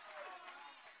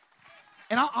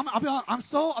 And I'm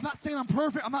not saying I'm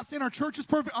perfect. I'm not saying our church is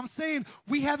perfect. I'm saying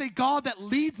we have a God that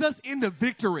leads us into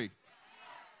victory.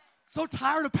 So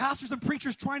tired of pastors and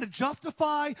preachers trying to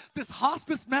justify this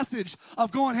hospice message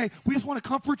of going, hey, we just want to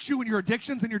comfort you in your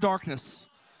addictions and your darkness.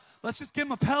 Let's just give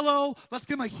them a pillow. Let's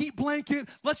give them a heat blanket.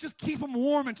 Let's just keep them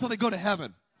warm until they go to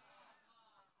heaven.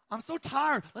 I'm so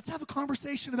tired. Let's have a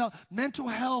conversation about mental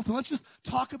health, and let's just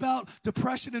talk about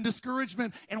depression and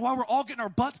discouragement and why we're all getting our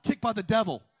butts kicked by the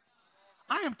devil.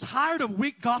 I am tired of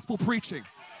weak gospel preaching.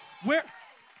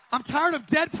 I'm tired of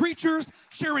dead preachers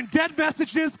sharing dead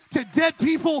messages to dead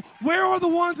people. Where are the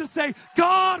ones that say,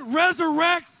 God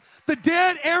resurrects the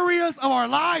dead areas of our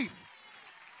life?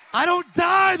 I don't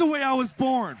die the way I was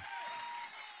born.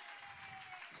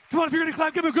 Come on, if you're going to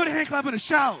clap, give me a good hand clap and a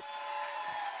shout.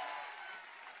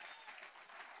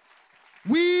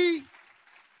 We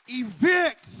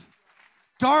evict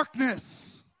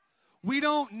darkness. We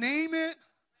don't name it.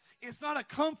 It's not a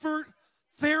comfort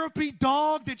therapy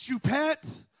dog that you pet.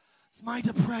 It's my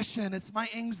depression. It's my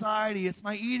anxiety. It's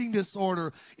my eating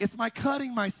disorder. It's my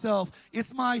cutting myself.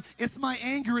 It's my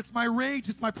anger. It's my rage.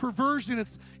 It's my perversion.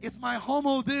 It's my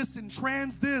homo this and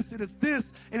trans this and it's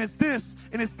this and it's this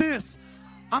and it's this.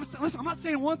 Listen, I'm not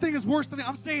saying one thing is worse than the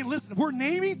other. I'm saying, listen, we're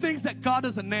naming things that God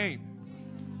doesn't name.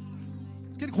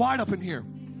 It's getting quiet up in here.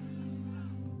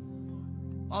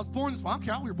 I was born this way. I don't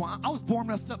care how we were born. I was born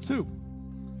messed up too.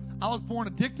 I was born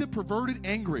addicted, perverted,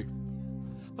 angry.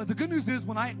 But the good news is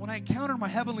when I encountered my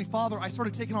Heavenly Father, I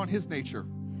started taking on His nature.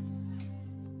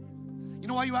 You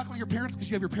know why you act like your parents? Because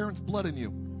you have your parents' blood in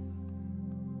you.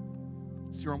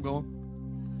 See where I'm going?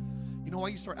 You know why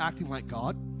you start acting like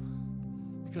God?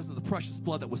 Because of the precious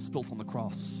blood that was spilt on the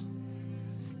cross.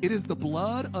 It is the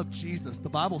blood of Jesus, the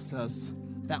Bible says,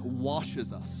 that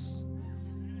washes us.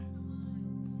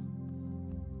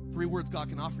 3 words God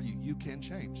can offer you. You can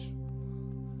change.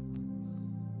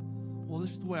 Well,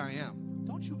 this is the way I am.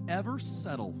 Don't you ever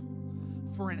settle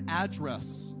for an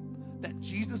address that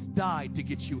Jesus died to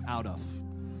get you out of.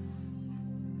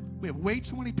 We have way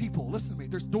too many people. Listen to me.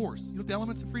 There's doors. You know what the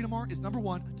elements of freedom are? Is number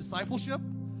 1, discipleship.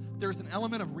 There's an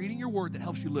element of reading your word that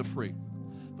helps you live free.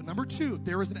 But number 2,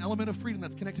 there is an element of freedom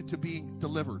that's connected to being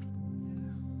delivered.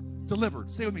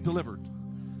 Delivered. Say with me, delivered.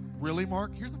 Really,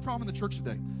 Mark? Here's the problem in the church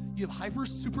today. You have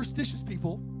hyper-superstitious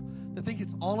people that think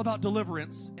it's all about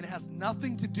deliverance, and it has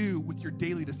nothing to do with your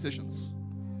daily decisions.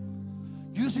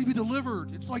 You just need to be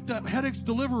delivered. It's like the headache's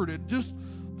delivered, and just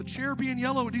the chair being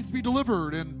yellow, it needs to be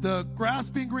delivered, and the grass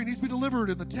being green needs to be delivered,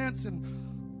 and the tents, and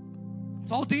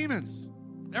it's all demons.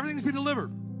 Everything needs to be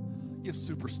delivered. You have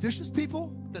superstitious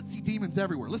people that see demons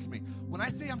everywhere. Listen to me. When I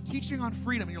say I'm teaching on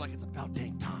freedom, and you're like, it's about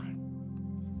dang time.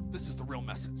 This is the real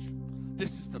message.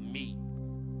 This is the meat.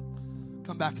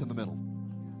 Come back to the middle.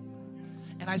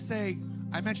 And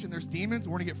I mentioned there's demons,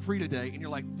 we're going to get free today. And you're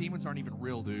like, demons aren't even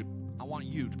real, dude. I want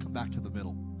you to come back to the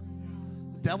middle.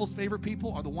 devil's favorite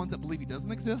people are the ones that believe he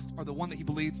doesn't exist, or the one that he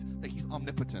believes that he's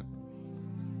omnipotent.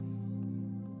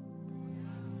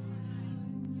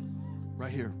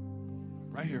 Right here.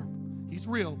 Right here. He's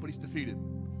real, but he's defeated.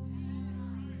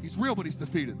 He's real, but he's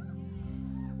defeated.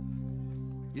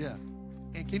 Yeah.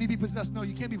 And can he be possessed? No,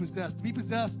 you can't be possessed. To be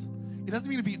possessed, it doesn't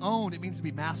mean to be owned. It means to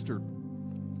be mastered.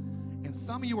 And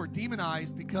some of you are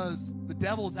demonized because the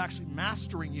devil is actually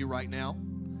mastering you right now.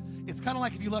 It's kind of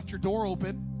like if you left your door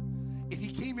open. If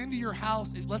he came into your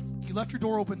house, you left your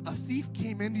door open, a thief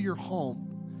came into your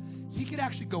home. He could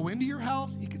actually go into your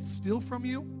house. He could steal from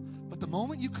you. But the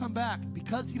moment you come back,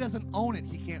 because he doesn't own it,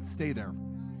 he can't stay there.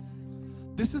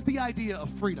 This is the idea of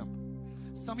freedom.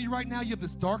 Some of you right now, you have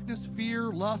this darkness,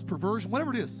 fear, lust, perversion,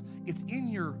 whatever it is. It's in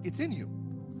you.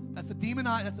 That's a demon.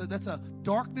 That's a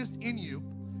darkness in you.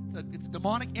 It's a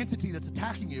demonic entity that's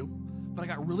attacking you. But I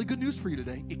got really good news for you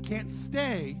today. It can't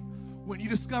stay when you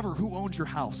discover who owns your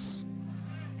house.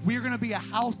 We are going to be a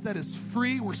house that is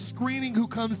free. We're screening who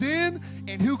comes in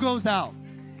and who goes out.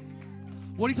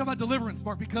 What are you talking about deliverance,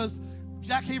 Mark? Because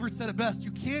Jack Havert said it best.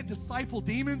 You can't disciple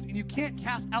demons and you can't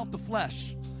cast out the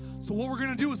flesh. So what we're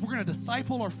going to do is we're going to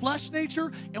disciple our flesh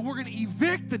nature and we're going to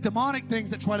evict the demonic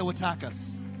things that try to attack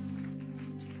us.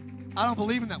 I don't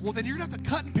believe in that. Well, then you're going to have to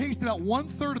cut and paste about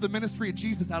 1/3 of the ministry of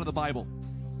Jesus out of the Bible.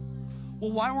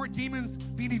 Well, why weren't demons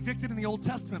being evicted in the Old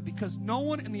Testament? Because no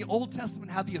one in the Old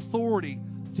Testament had the authority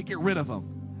to get rid of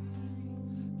them.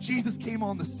 Jesus came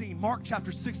on the scene. Mark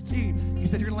chapter 16, he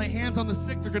said, you're going to lay hands on the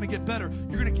sick, they're going to get better.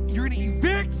 You're going to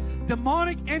evict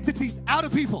demonic entities out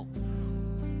of people.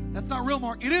 That's not real,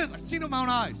 Mark. It is. I've seen it with my own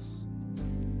eyes.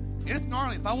 It is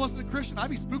gnarly. If I wasn't a Christian, I'd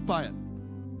be spooked by it.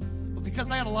 But because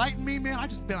I got a light in me, man,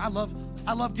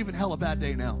 I love giving hell a bad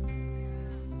day now.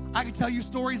 I can tell you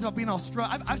stories about being in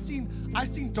Australia. I've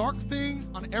seen dark things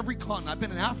on every continent. I've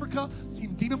been in Africa,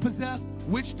 seen demon-possessed,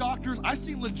 witch doctors. I've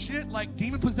seen legit, like,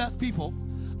 demon-possessed people.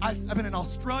 I've been in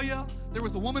Australia. There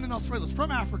was a woman in Australia that was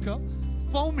from Africa,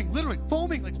 foaming, literally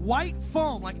foaming, like white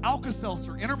foam, like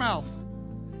Alka-Seltzer in her mouth.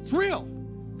 It's real.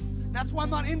 That's why I'm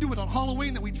not into it on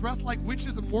Halloween, that we dress like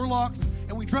witches and warlocks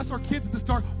and we dress our kids in this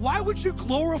dark. Why would you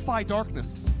glorify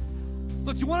darkness?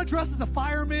 Look, you want to dress as a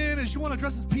fireman, as you want to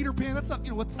dress as Peter Pan,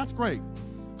 that's great.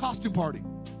 Costume party.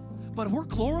 But if we're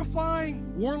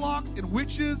glorifying warlocks and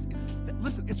witches,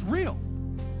 listen, it's real.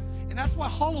 And that's why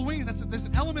Halloween, there's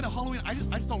an element of Halloween I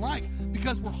just don't like,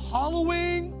 because we're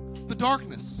hallowing the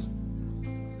darkness.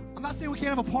 I'm not saying we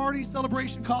can't have a party,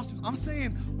 celebration, costumes. I'm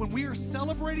saying when we are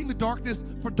celebrating the darkness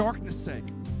for darkness' sake.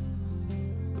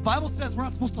 The Bible says we're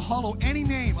not supposed to hallow any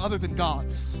name other than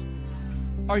God's.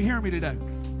 Are you hearing me today?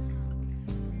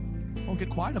 Don't get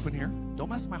quiet up in here. Don't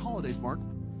mess with my holidays, Mark.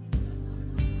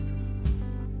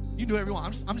 You do everyone.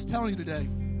 I'm just telling you today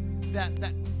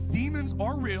that demons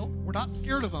are real. We're not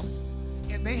scared of them.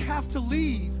 And they have to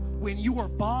leave when you are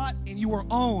bought and you are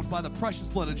owned by the precious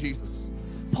blood of Jesus.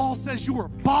 Paul says you are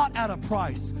bought at a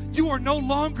price. You are no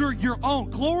longer your own.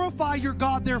 Glorify your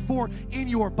God, therefore, in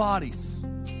your bodies.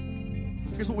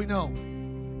 Here's what we know,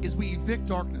 is we evict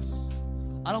darkness.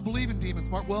 I don't believe in demons,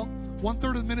 Mark. Well,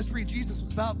 1/3 of the ministry of Jesus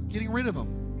was about getting rid of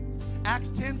them.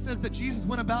 Acts 10 says that Jesus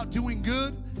went about doing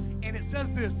good, and it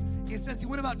says this. It says he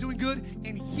went about doing good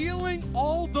and healing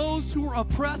all those who were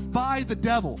oppressed by the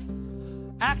devil.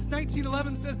 Acts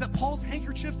 19:11 says that Paul's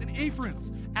handkerchiefs and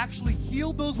aprons actually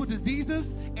healed those with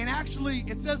diseases, and actually,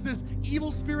 it says this,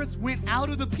 evil spirits went out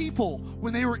of the people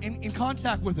when they were in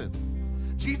contact with it.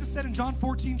 Jesus said in John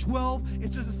 14:12,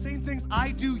 it says the same things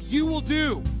I do, you will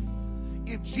do.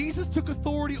 If Jesus took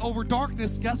authority over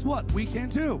darkness, guess what? We can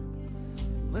too.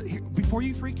 Before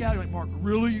you freak out, you're like, Mark,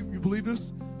 really? You believe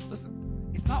this?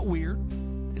 Listen, it's not weird.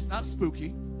 It's not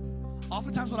spooky.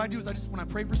 Oftentimes what I do is when I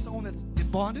pray for someone that's in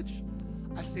bondage,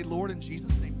 I say, Lord, in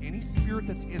Jesus' name, any spirit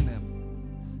that's in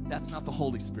them, that's not the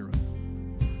Holy Spirit.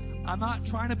 I'm not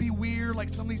trying to be weird like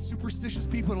some of these superstitious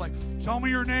people are like, tell me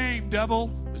your name,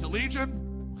 devil. Is it Legion?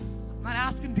 I'm not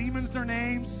asking demons their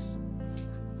names.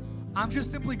 I'm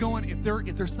just simply going, if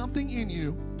there's something in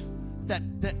you that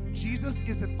Jesus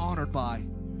isn't honored by,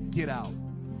 get out.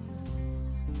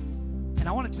 And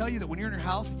I want to tell you that when you're in your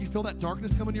house, you feel that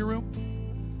darkness come into your room.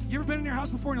 You ever been in your house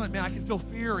before and you're like, man, I can feel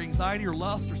fear or anxiety or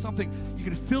lust or something. You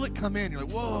can feel it come in. You're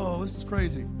like, whoa, this is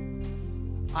crazy.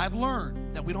 I've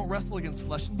learned that we don't wrestle against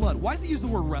flesh and blood. Why does he use the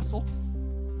word wrestle?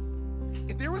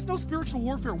 If there was no spiritual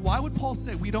warfare, why would Paul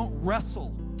say we don't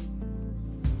wrestle?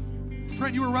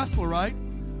 Trent, you were a wrestler, right?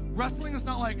 Wrestling is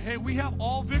not like, hey, we have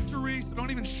all victory, so don't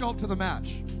even show up to the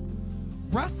match.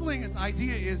 Wrestling's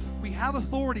idea is we have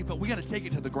authority, but we got to take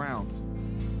it to the ground.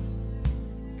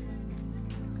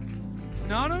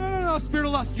 No, spirit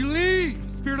of lust, you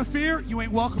leave. Spirit of fear, you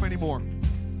ain't welcome anymore.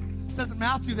 It says in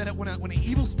Matthew that when an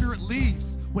evil spirit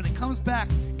leaves, when it comes back,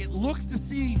 it looks to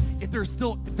see if there's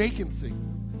still vacancy.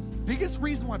 Biggest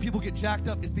reason why people get jacked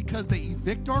up is because they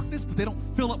evict darkness, but they don't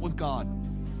fill it with God.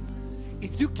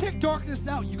 If you kick darkness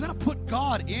out, you got to put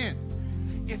God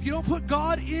in. If you don't put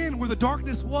God in where the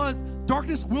darkness was,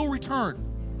 darkness will return.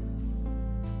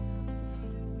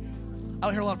 I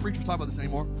don't hear a lot of preachers talk about this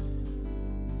anymore.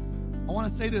 I want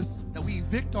to say this, that we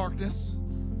evict darkness,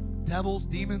 devils,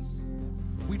 demons.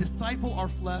 We disciple our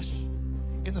flesh.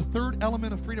 In the third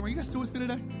element of freedom, are you guys still with me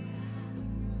today?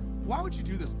 Why would you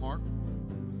do this, Mark?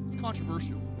 It's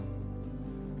controversial.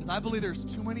 Because I believe there's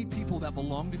too many people that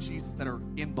belong to Jesus that are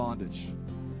in bondage.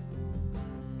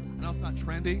 I know it's not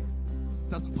trendy. It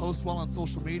doesn't post well on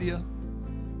social media.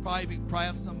 Probably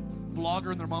have some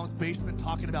blogger in their mom's basement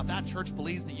talking about that church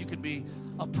believes that you can be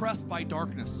oppressed by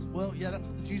darkness. Well, yeah, that's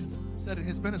what Jesus said in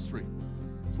his ministry.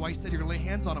 That's why he said you're going to lay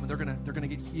hands on them and they're going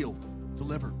to get healed,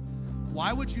 delivered.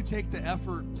 Why would you take the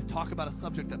effort to talk about a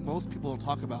subject that most people don't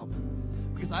talk about?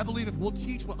 Because I believe if we'll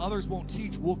teach what others won't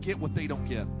teach, we'll get what they don't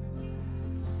get.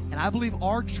 And I believe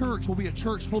our church will be a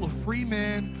church full of free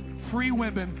men, free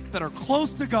women that are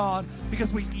close to God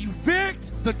because we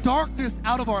evict the darkness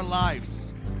out of our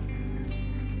lives.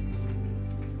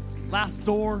 Last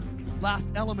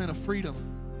element of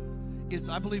freedom is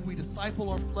I believe we disciple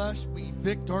our flesh, we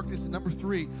evict darkness, and number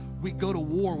 3, we go to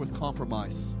war with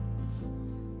compromise.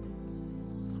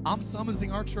 I'm summoning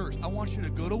our church. I want you to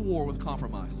go to war with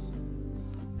compromise.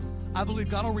 I believe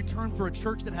God will return for a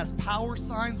church that has power,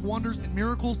 signs, wonders, and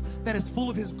miracles, that is full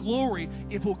of his glory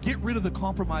if we'll get rid of the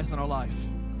compromise in our life.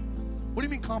 What do you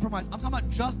mean compromise? I'm talking about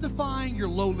justifying your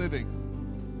low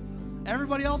living.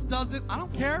 Everybody else does it. I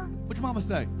don't care. What'd your mama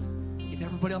say? If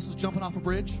everybody else was jumping off a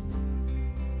bridge.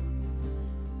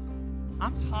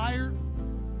 I'm tired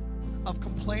of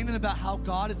complaining about how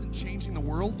God isn't changing the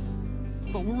world,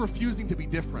 but we're refusing to be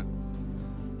different.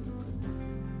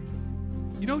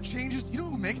 You know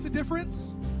who makes a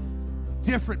difference?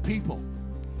 Different people.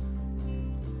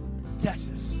 Catch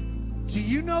this. Do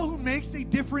you know who makes a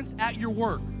difference at your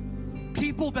work?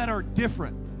 People that are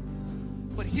different.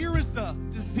 But here is the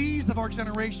disease of our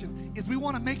generation, is we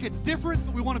want to make a difference,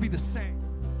 but we want to be the same.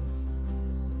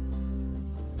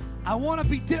 I want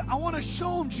to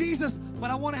show them Jesus,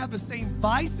 but I want to have the same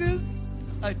vices,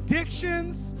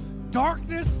 addictions,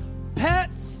 darkness,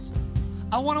 pets.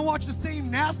 I want to watch the same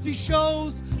nasty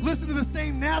shows, listen to the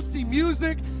same nasty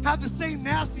music, have the same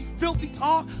nasty, filthy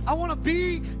talk. I want to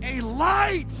be a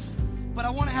light, but I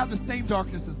want to have the same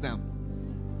darkness as them.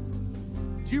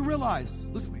 Do you realize,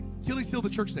 listen to me, Achilles heel of the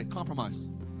church today, compromise.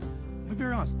 Let me be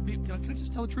very honest. Can I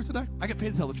just tell the truth today? I get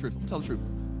paid to tell the truth. I'm going to tell the truth.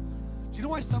 Do you know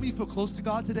why some of you feel close to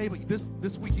God today, but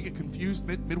this week you get confused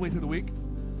midway through the week?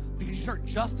 Because you start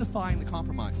justifying the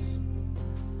compromise.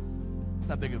 Not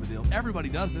that big of a deal. Everybody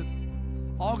does it.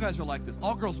 All guys are like this.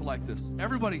 All girls are like this.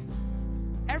 Everybody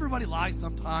lies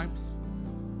sometimes.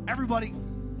 Everybody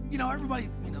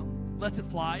lets it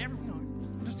fly.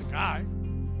 I'm just a guy.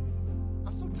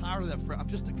 I'm so tired of that friend. I'm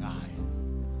just a guy.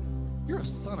 You're a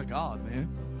son of God, man.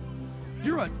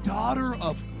 You're a daughter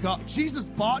of God. Jesus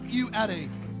bought you at a...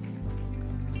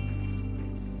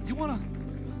 You want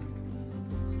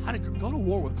to go to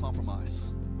war with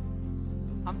compromise.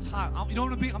 I'm tired. You know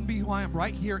what I'm going to be who I am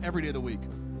right here every day of the week.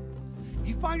 If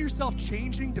you find yourself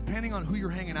changing depending on who you're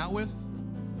hanging out with,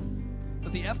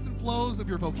 that the ebbs and flows of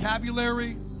your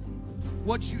vocabulary,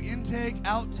 what you intake,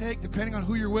 outtake, depending on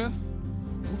who you're with,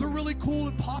 well, they're really cool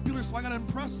and popular, so I got to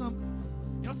impress them.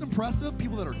 You know what's impressive?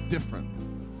 People that are different.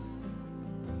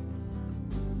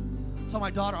 I tell my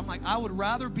daughter, I'm like, I would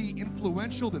rather be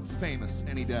influential than famous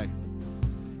any day.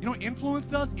 You know what influence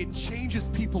does? It changes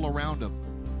people around them.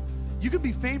 You can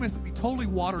be famous and be totally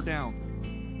watered down.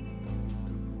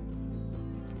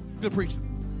 Good preaching.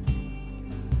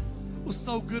 It was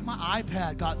so good, my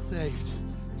iPad got saved.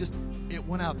 It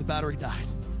went out, the battery died.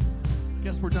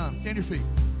 Guess we're done. Stand your feet.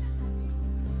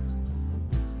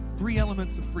 3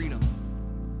 elements of freedom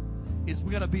is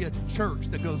we got to be a church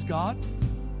that goes, God,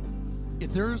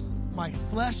 if there's my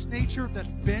flesh nature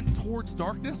that's bent towards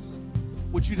darkness,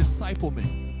 would you disciple me?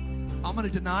 I'm going to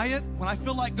deny it. When I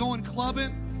feel like going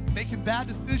clubbing, making bad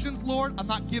decisions, Lord, I'm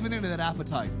not giving in to that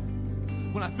appetite.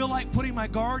 When I feel like putting my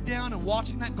guard down and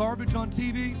watching that garbage on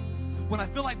TV, when I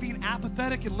feel like being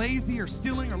apathetic and lazy or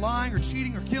stealing or lying or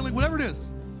cheating or killing, whatever it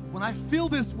is, when I feel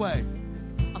this way,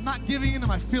 I'm not giving in to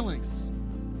my feelings.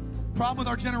 Problem with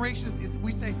our generation is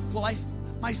we say, well, I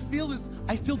feel this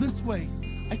way.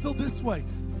 I feel this way.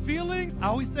 Feelings, I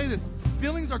always say this,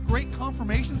 feelings are great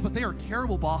confirmations, but they are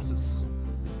terrible bosses.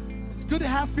 It's good to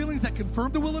have feelings that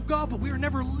confirm the will of God, but we are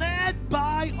never led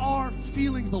by our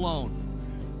feelings alone.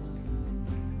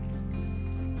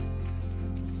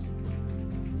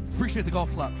 Appreciate the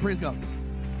golf clap. Praise God.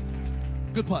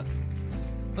 Good putt.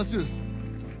 Let's do this.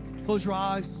 Close your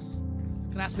eyes.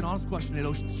 Can I ask you an honest question at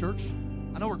Oceans Church?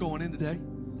 I know we're going in today.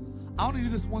 I want to do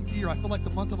this once a year. I feel like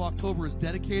the month of October is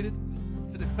dedicated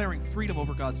to declaring freedom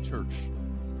over God's church.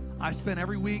 I spent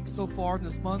every week so far in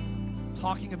this month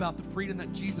talking about the freedom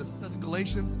that Jesus, it says in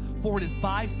Galatians, for it is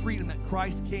by freedom that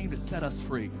Christ came to set us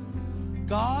free.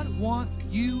 God wants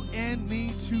you and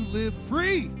me to live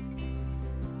free.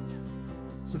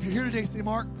 So if you're here today, say,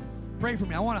 Mark, pray for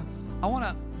me. I want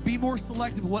to be more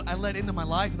selective of what I let into my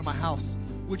life, into my house.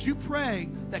 Would you pray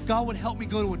that God would help me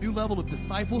go to a new level of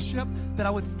discipleship, that I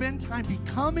would spend time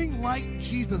becoming like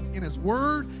Jesus in his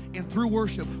word and through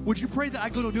worship? Would you pray that I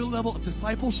go to a new level of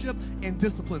discipleship and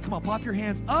discipline? Come on, pop your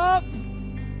hands up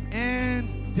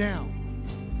and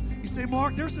down. You say,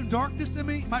 Mark, there's some darkness in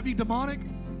me. It might be demonic.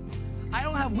 I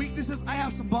don't have weaknesses. I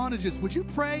have some bondages. Would you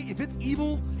pray if it's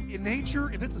evil in nature,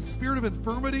 if it's a spirit of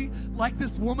infirmity, like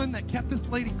this woman that kept this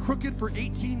lady crooked for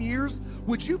 18 years,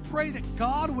 would you pray that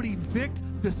God would evict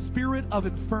the spirit of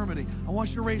infirmity? I want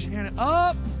you to raise your hand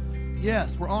up.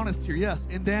 Yes, we're honest here. Yes,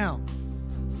 and down.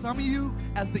 Some of you,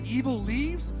 as the evil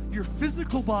leaves, your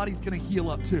physical body's going to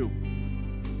heal up too.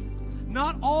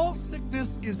 Not all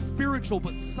sickness is spiritual,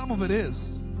 but some of it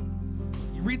is.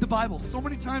 You read the Bible, so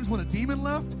many times when a demon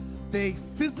left, the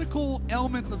physical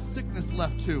elements of sickness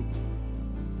left too.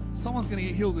 Someone's going to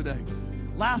get healed today.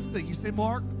 Last thing, you say,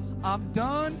 Mark, I'm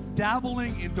done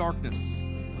dabbling in darkness.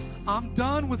 I'm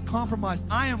done with compromise.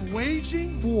 I am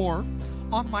waging war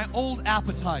on my old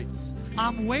appetites.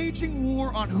 I'm waging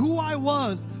war on who I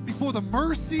was before the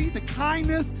mercy, the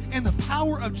kindness, and the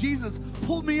power of Jesus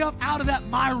pulled me up out of that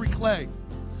miry clay.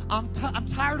 I'm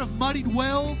tired of muddied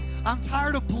wells. I'm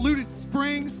tired of polluted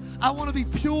springs. I want to be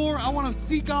pure. I want to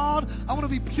see God. I want to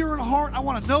be pure in heart. I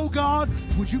want to know God.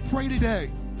 Would you pray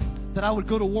today that I would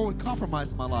go to war with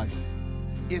compromise in my life?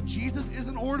 If Jesus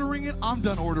isn't ordering it, I'm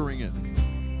done ordering it.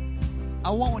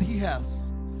 I want what he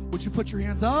has. Would you put your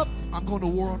hands up? I'm going to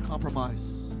war on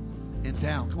compromise. And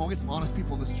down. Come on, get some honest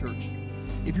people in this church.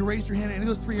 If you raised your hand in any of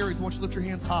those three areas, I want you to lift your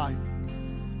hands high.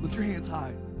 Lift your hands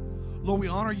high. Lord, we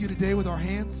honor you today with our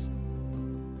hands.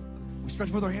 We stretch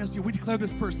forth our hands to you. We declare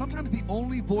this prayer. Sometimes the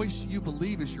only voice you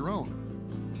believe is your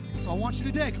own. So I want you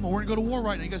today, come on, we're going to go to war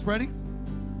right now. You guys ready?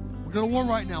 We're going to war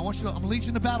right now. I'm going to lead you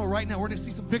into battle right now. We're going to see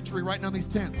some victory right now in these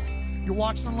tents. You're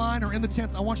watching online or in the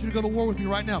tents. I want you to go to war with me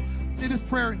right now. Say this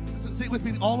prayer. Say it with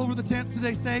me all over the tents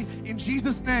today. Say, in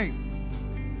Jesus'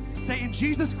 name. Say, in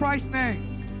Jesus Christ's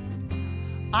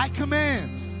name, I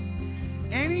command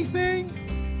anything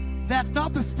that's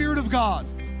not the Spirit of God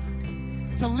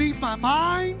to leave my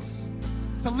mind,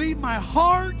 to leave my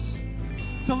heart,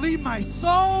 to leave my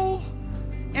soul,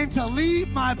 and to leave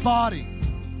my body.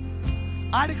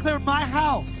 I declare my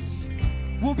house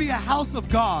will be a house of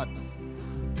God,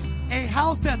 a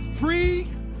house that's free,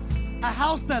 a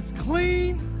house that's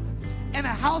clean, and a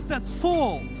house that's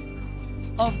full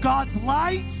of God's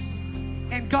light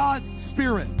and God's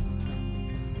Spirit.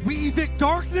 We evict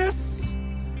darkness,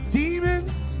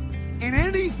 demons, and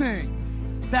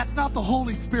anything that's not the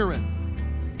Holy Spirit.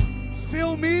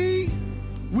 Fill me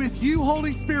with you,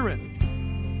 Holy Spirit.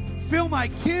 Fill my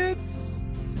kids,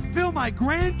 fill my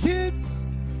grandkids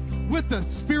with the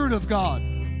Spirit of God.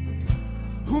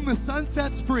 Whom the Son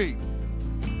sets free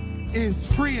is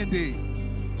free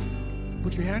indeed.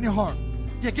 Put your hand on your heart.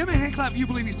 Yeah, give me a hand clap if you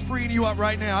believe he's freeing you up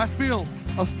right now. I feel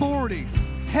authority.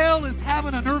 Hell is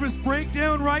having a nervous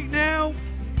breakdown right now.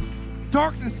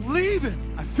 Darkness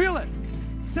leaving. I feel it.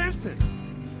 Sense it.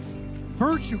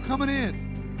 Virtue coming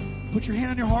in. Put your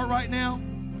hand on your heart right now.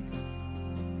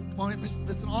 Come on, it's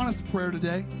an honest prayer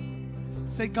today.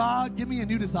 Say, God, give me a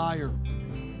new desire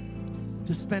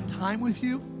to spend time with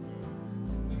you.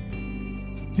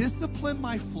 Discipline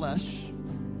my flesh.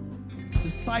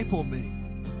 Disciple me.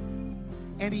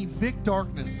 And evict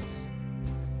darkness.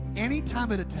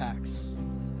 Anytime it attacks,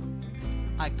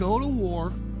 I go to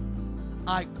war.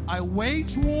 I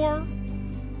wage war,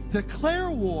 declare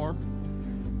war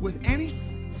with any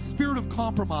spirit of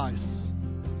compromise,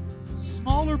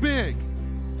 small or big,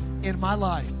 in my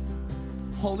life.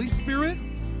 Holy Spirit,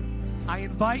 I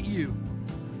invite you,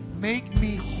 make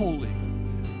me holy.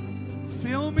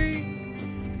 Fill me,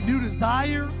 new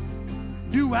desire,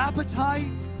 new appetite,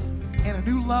 and a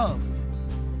new love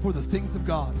for the things of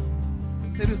God.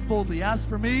 Say this boldly, as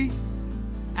for me,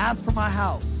 as for my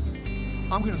house,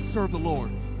 I'm going to serve the Lord.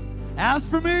 As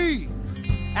for me,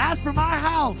 as for my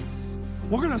house,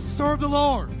 we're going to serve the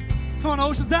Lord. Come on,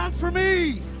 Oceans. As for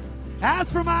me, as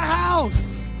for my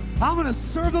house, I'm going to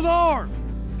serve the Lord.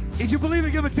 If you believe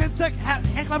it, give him a 10-second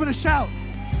hand clap and a shout.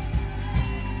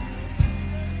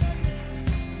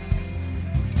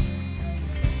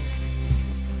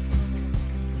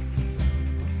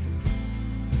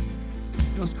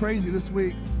 was crazy this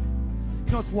week.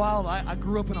 You know, it's wild. I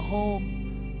grew up in a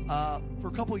home. For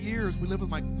a couple of years, we lived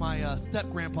with my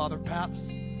step-grandfather, Paps.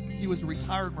 He was a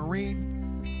retired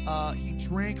Marine. He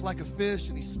drank like a fish,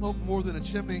 and he smoked more than a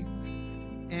chimney.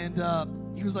 And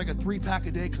he was like a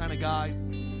 3-pack-a-day kind of guy.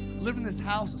 I lived in this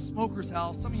house, a smoker's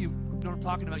house. Some of you know what I'm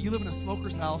talking about. You live in a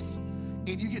smoker's house,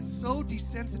 and you get so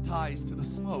desensitized to the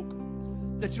smoke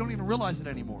that you don't even realize it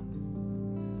anymore.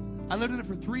 I lived in it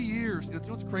for 3 years. You know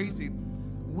what's crazy?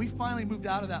 When we finally moved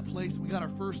out of that place, we got our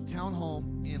first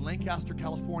townhome in Lancaster,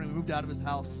 California. We moved out of his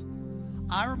house.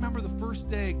 I remember the first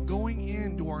day going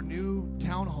into our new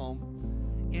townhome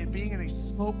and being in a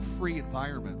smoke-free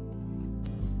environment.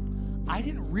 I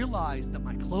didn't realize that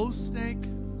my clothes stank.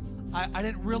 I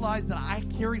didn't realize that I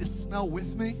carried a smell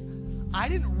with me. I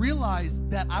didn't realize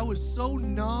that I was so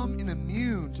numb and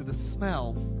immune to the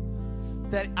smell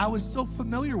that I was so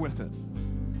familiar with it.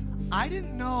 I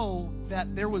didn't know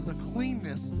that there was a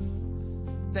cleanness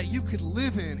that you could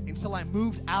live in until I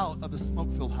moved out of the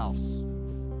smoke-filled house.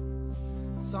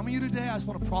 Some of you today, I just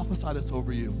want to prophesy this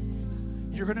over you.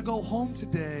 You're going to go home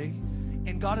today,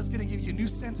 and God is going to give you a new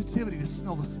sensitivity to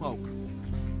smell the smoke.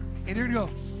 And you're going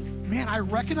to go, man, I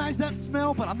recognize that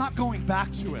smell, but I'm not going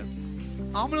back to it.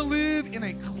 I'm going to live in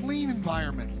a clean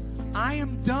environment. I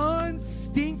am done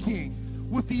stinking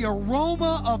with the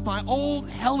aroma of my old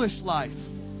hellish life.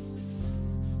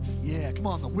 Yeah, come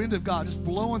on, the wind of God just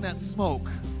blowing that smoke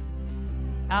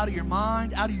out of your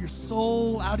mind, out of your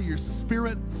soul, out of your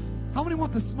spirit. How many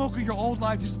want the smoke of your old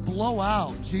life to just blow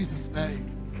out in Jesus' name?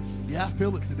 Yeah, I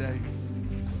feel it today.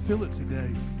 I feel it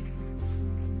today.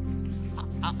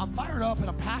 I'm fired up and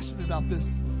I'm passionate about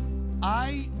this.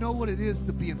 I know what it is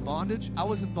to be in bondage. I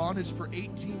was in bondage for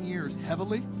 18 years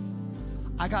heavily.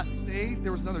 I got saved.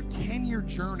 There was another 10-year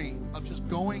journey of just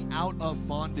going out of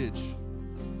bondage.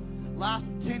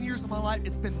 Last 10 years of my life,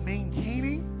 it's been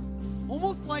maintaining,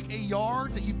 almost like a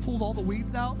yard that you pulled all the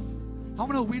weeds out. How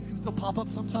many of the weeds can still pop up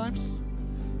sometimes?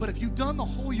 But if you've done the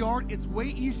whole yard, it's way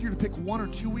easier to pick 1 or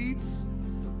 2 weeds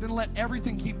than let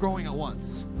everything keep growing at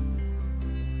once.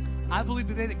 I believe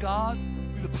today that God,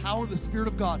 through the power of the Spirit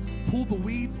of God, pulled the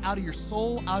weeds out of your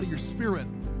soul, out of your spirit.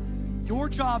 Your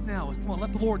job now is, come on,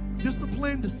 let the Lord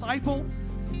discipline, disciple.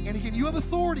 And again, you have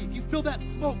authority. If you feel that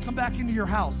smoke come back into your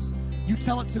house, you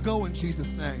tell it to go in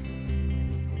Jesus'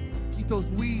 name. Keep those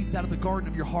weeds out of the garden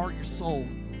of your heart, your soul.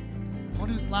 I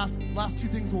want to do this last 2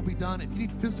 things will be done. If you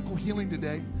need physical healing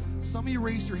today, some of you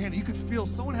raised your hand. You could feel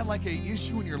someone had like an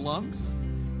issue in your lungs.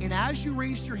 And as you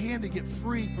raised your hand to get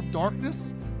free from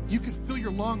darkness, you could feel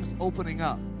your lungs opening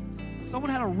up. Someone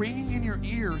had a ringing in your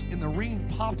ears, and the ringing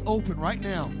popped open right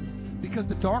now because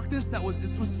the darkness it was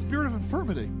a spirit of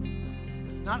infirmity.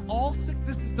 Not all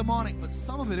sickness is demonic, but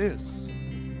some of it is.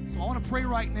 So I want to pray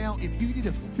right now, if you need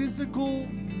a physical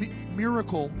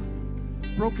miracle,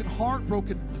 broken heart,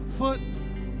 broken foot,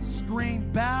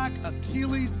 strained back,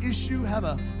 Achilles issue, have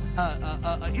a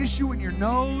issue in your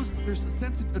nose, there's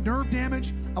a nerve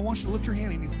damage, I want you to lift your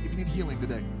hand if you need healing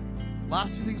today.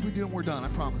 Last 2 things we do and we're done, I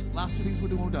promise. Last 2 things we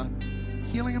do and we're done.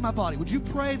 Healing in my body. Would you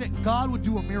pray that God would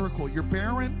do a miracle? You're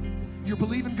barren, you're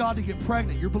believing God to get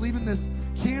pregnant, you're believing this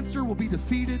cancer will be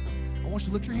defeated. I want you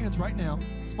to lift your hands right now,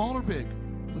 small or big.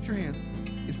 Lift your hands.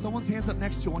 If someone's hand's up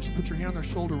next to you, I want you to put your hand on their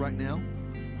shoulder right now.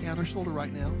 Hand on their shoulder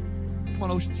right now. Come on,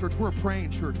 Ocean Church. We're a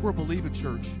praying church. We're a believing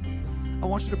church. I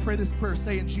want you to pray this prayer.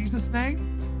 Say, in Jesus'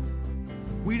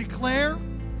 name, we declare,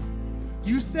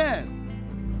 you said,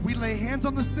 we lay hands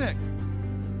on the sick,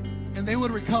 and they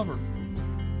would recover.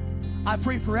 I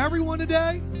pray for everyone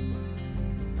today.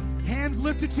 Hands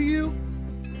lifted to you.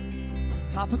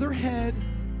 Top of their head,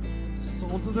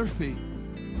 soles of their feet.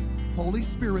 Holy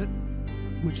Spirit,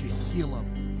 would you heal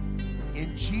them?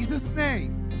 In Jesus'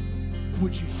 name,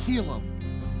 would you heal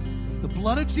them? The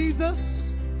blood of Jesus,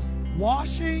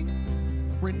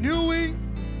 washing, renewing,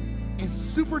 and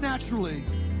supernaturally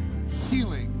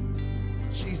healing.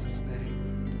 In Jesus'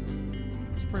 name.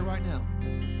 Let's pray right now.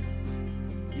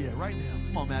 Yeah, right now.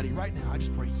 Come on, Maddie, right now. I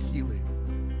just pray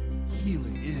healing.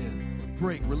 Healing in.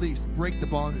 Break, release, break the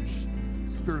bondage.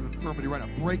 Spirit of infirmity right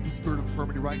now. Break the spirit of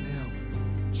infirmity right now.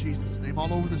 Jesus' name,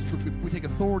 all over this church, we take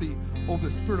authority over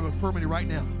the spirit of infirmity right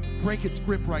now. Break its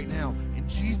grip right now. In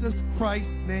Jesus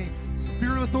Christ's name,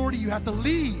 spirit of authority, you have to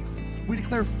leave. We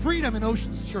declare freedom in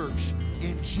Oceans Church.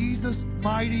 In Jesus'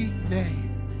 mighty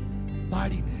name.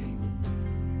 Mighty name.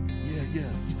 Yeah,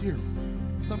 he's here.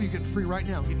 Some of you are getting free right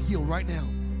now, getting healed right now.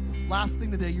 Last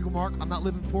thing today, you go, Mark, I'm not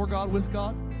living for God, with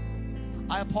God.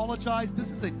 I apologize.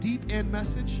 This is a deep end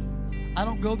message. I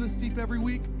don't go this deep every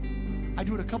week. I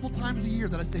do it a couple times a year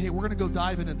that I say, hey, we're going to go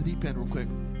dive into the deep end real quick.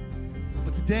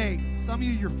 But today, some of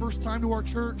you, your first time to our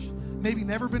church, maybe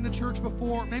never been to church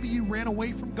before, maybe you ran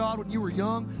away from God when you were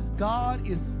young. God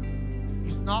is,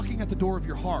 He's knocking at the door of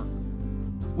your heart.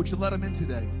 Would you let Him in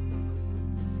today?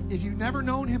 If you've never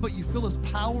known Him, but you feel His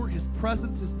power, His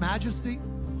presence, His majesty,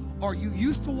 or you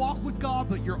used to walk with God,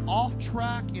 but you're off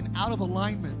track and out of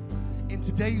alignment, and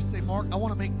today you say, Mark, I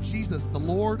want to make Jesus the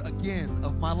Lord again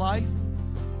of my life,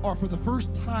 or for the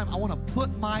first time, I want to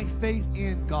put my faith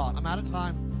in God. I'm out of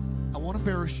time. I won't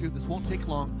embarrass you. This won't take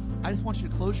long. I just want you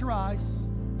to close your eyes,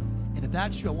 and if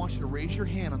that's you, I want you to raise your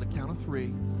hand on the count of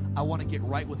 3. I want to get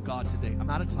right with God today. I'm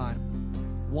out of time.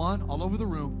 1, all over the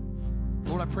room.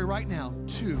 Lord, I pray right now.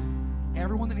 2,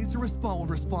 everyone that needs to respond will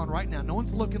respond right now. No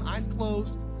one's looking, eyes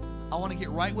closed. I want to get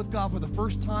right with God for the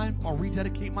first time or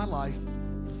rededicate my life.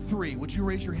 3, would you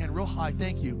raise your hand real high?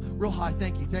 Thank you. Real high.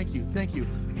 Thank you. Thank you. Thank you.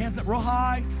 Hands up real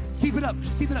high. Keep it up.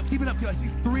 Just keep it up. Keep it up. I see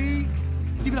 3.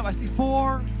 Keep it up. I see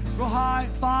 4. Real high.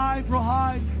 5. Real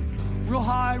high. Real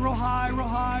high. Real high. Real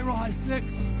high. Real high.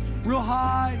 6. Real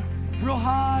high. Real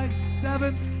high.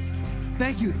 7.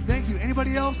 Thank you. Thank you.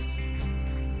 Anybody else?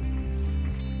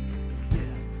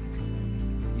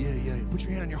 Yeah. Put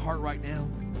your hand on your heart right now.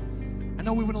 I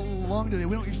know we went a little long today.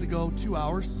 We don't usually go 2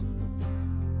 hours,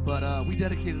 but we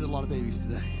dedicated a lot of babies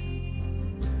today.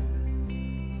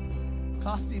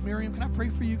 Costi, Miriam, can I pray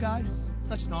for you guys?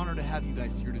 Such an honor to have you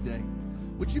guys here today.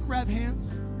 Would you grab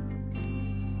hands?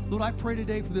 Lord, I pray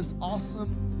today for this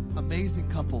awesome, amazing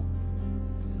couple.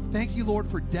 Thank you, Lord,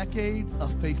 for decades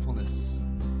of faithfulness.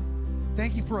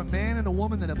 Thank you for a man and a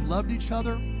woman that have loved each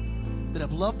other, that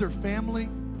have loved their family,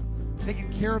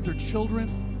 taken care of their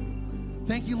children.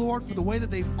 Thank you, Lord, for the way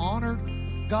that they've honored,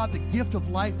 God, the gift of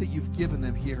life that you've given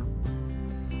them here.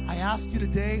 I ask you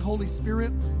today, Holy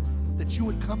Spirit, that you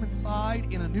would come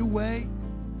inside in a new way.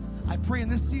 I pray in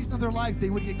this season of their life, they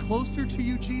would get closer to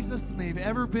you, Jesus, than they've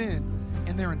ever been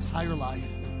in their entire life.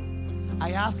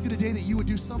 I ask you today that you would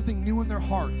do something new in their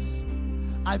hearts.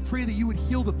 I pray that you would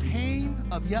heal the pain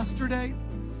of yesterday,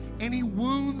 any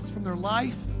wounds from their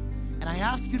life, and I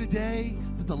ask you today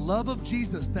that the love of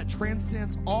Jesus that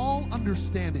transcends all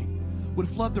understanding would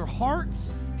flood their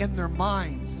hearts and their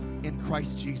minds in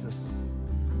Christ Jesus.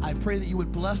 I pray that you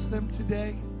would bless them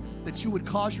today, that you would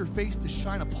cause your face to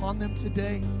shine upon them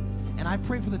today. And I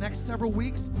pray for the next several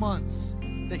weeks, months,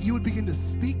 that you would begin to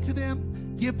speak to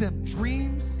them, give them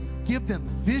dreams, give them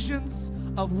visions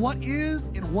of what is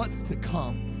and what's to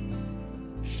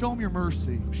come. Show them your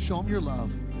mercy, show them your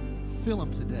love. Fill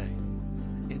them today.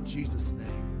 In Jesus'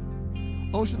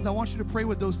 name. Oceans, I want you to pray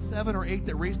with those 7 or 8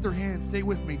 that raised their hands. Say it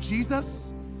with me.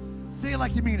 Jesus, say it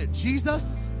like you mean it.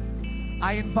 Jesus,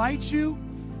 I invite you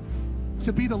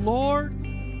to be the Lord,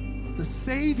 the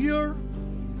Savior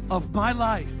of my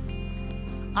life.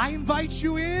 I invite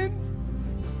you in,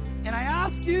 and I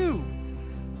ask you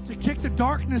to kick the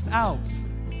darkness out.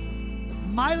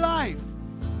 My life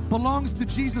belongs to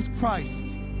Jesus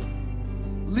Christ.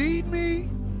 Lead me,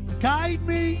 guide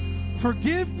me,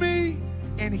 forgive me,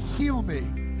 and heal me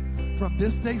from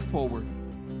this day forward.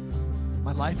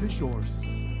 My life is yours.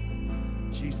 In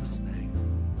Jesus' name.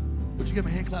 Would you give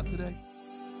me a hand clap today?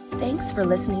 Thanks for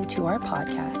listening to our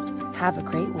podcast. Have a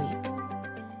great week.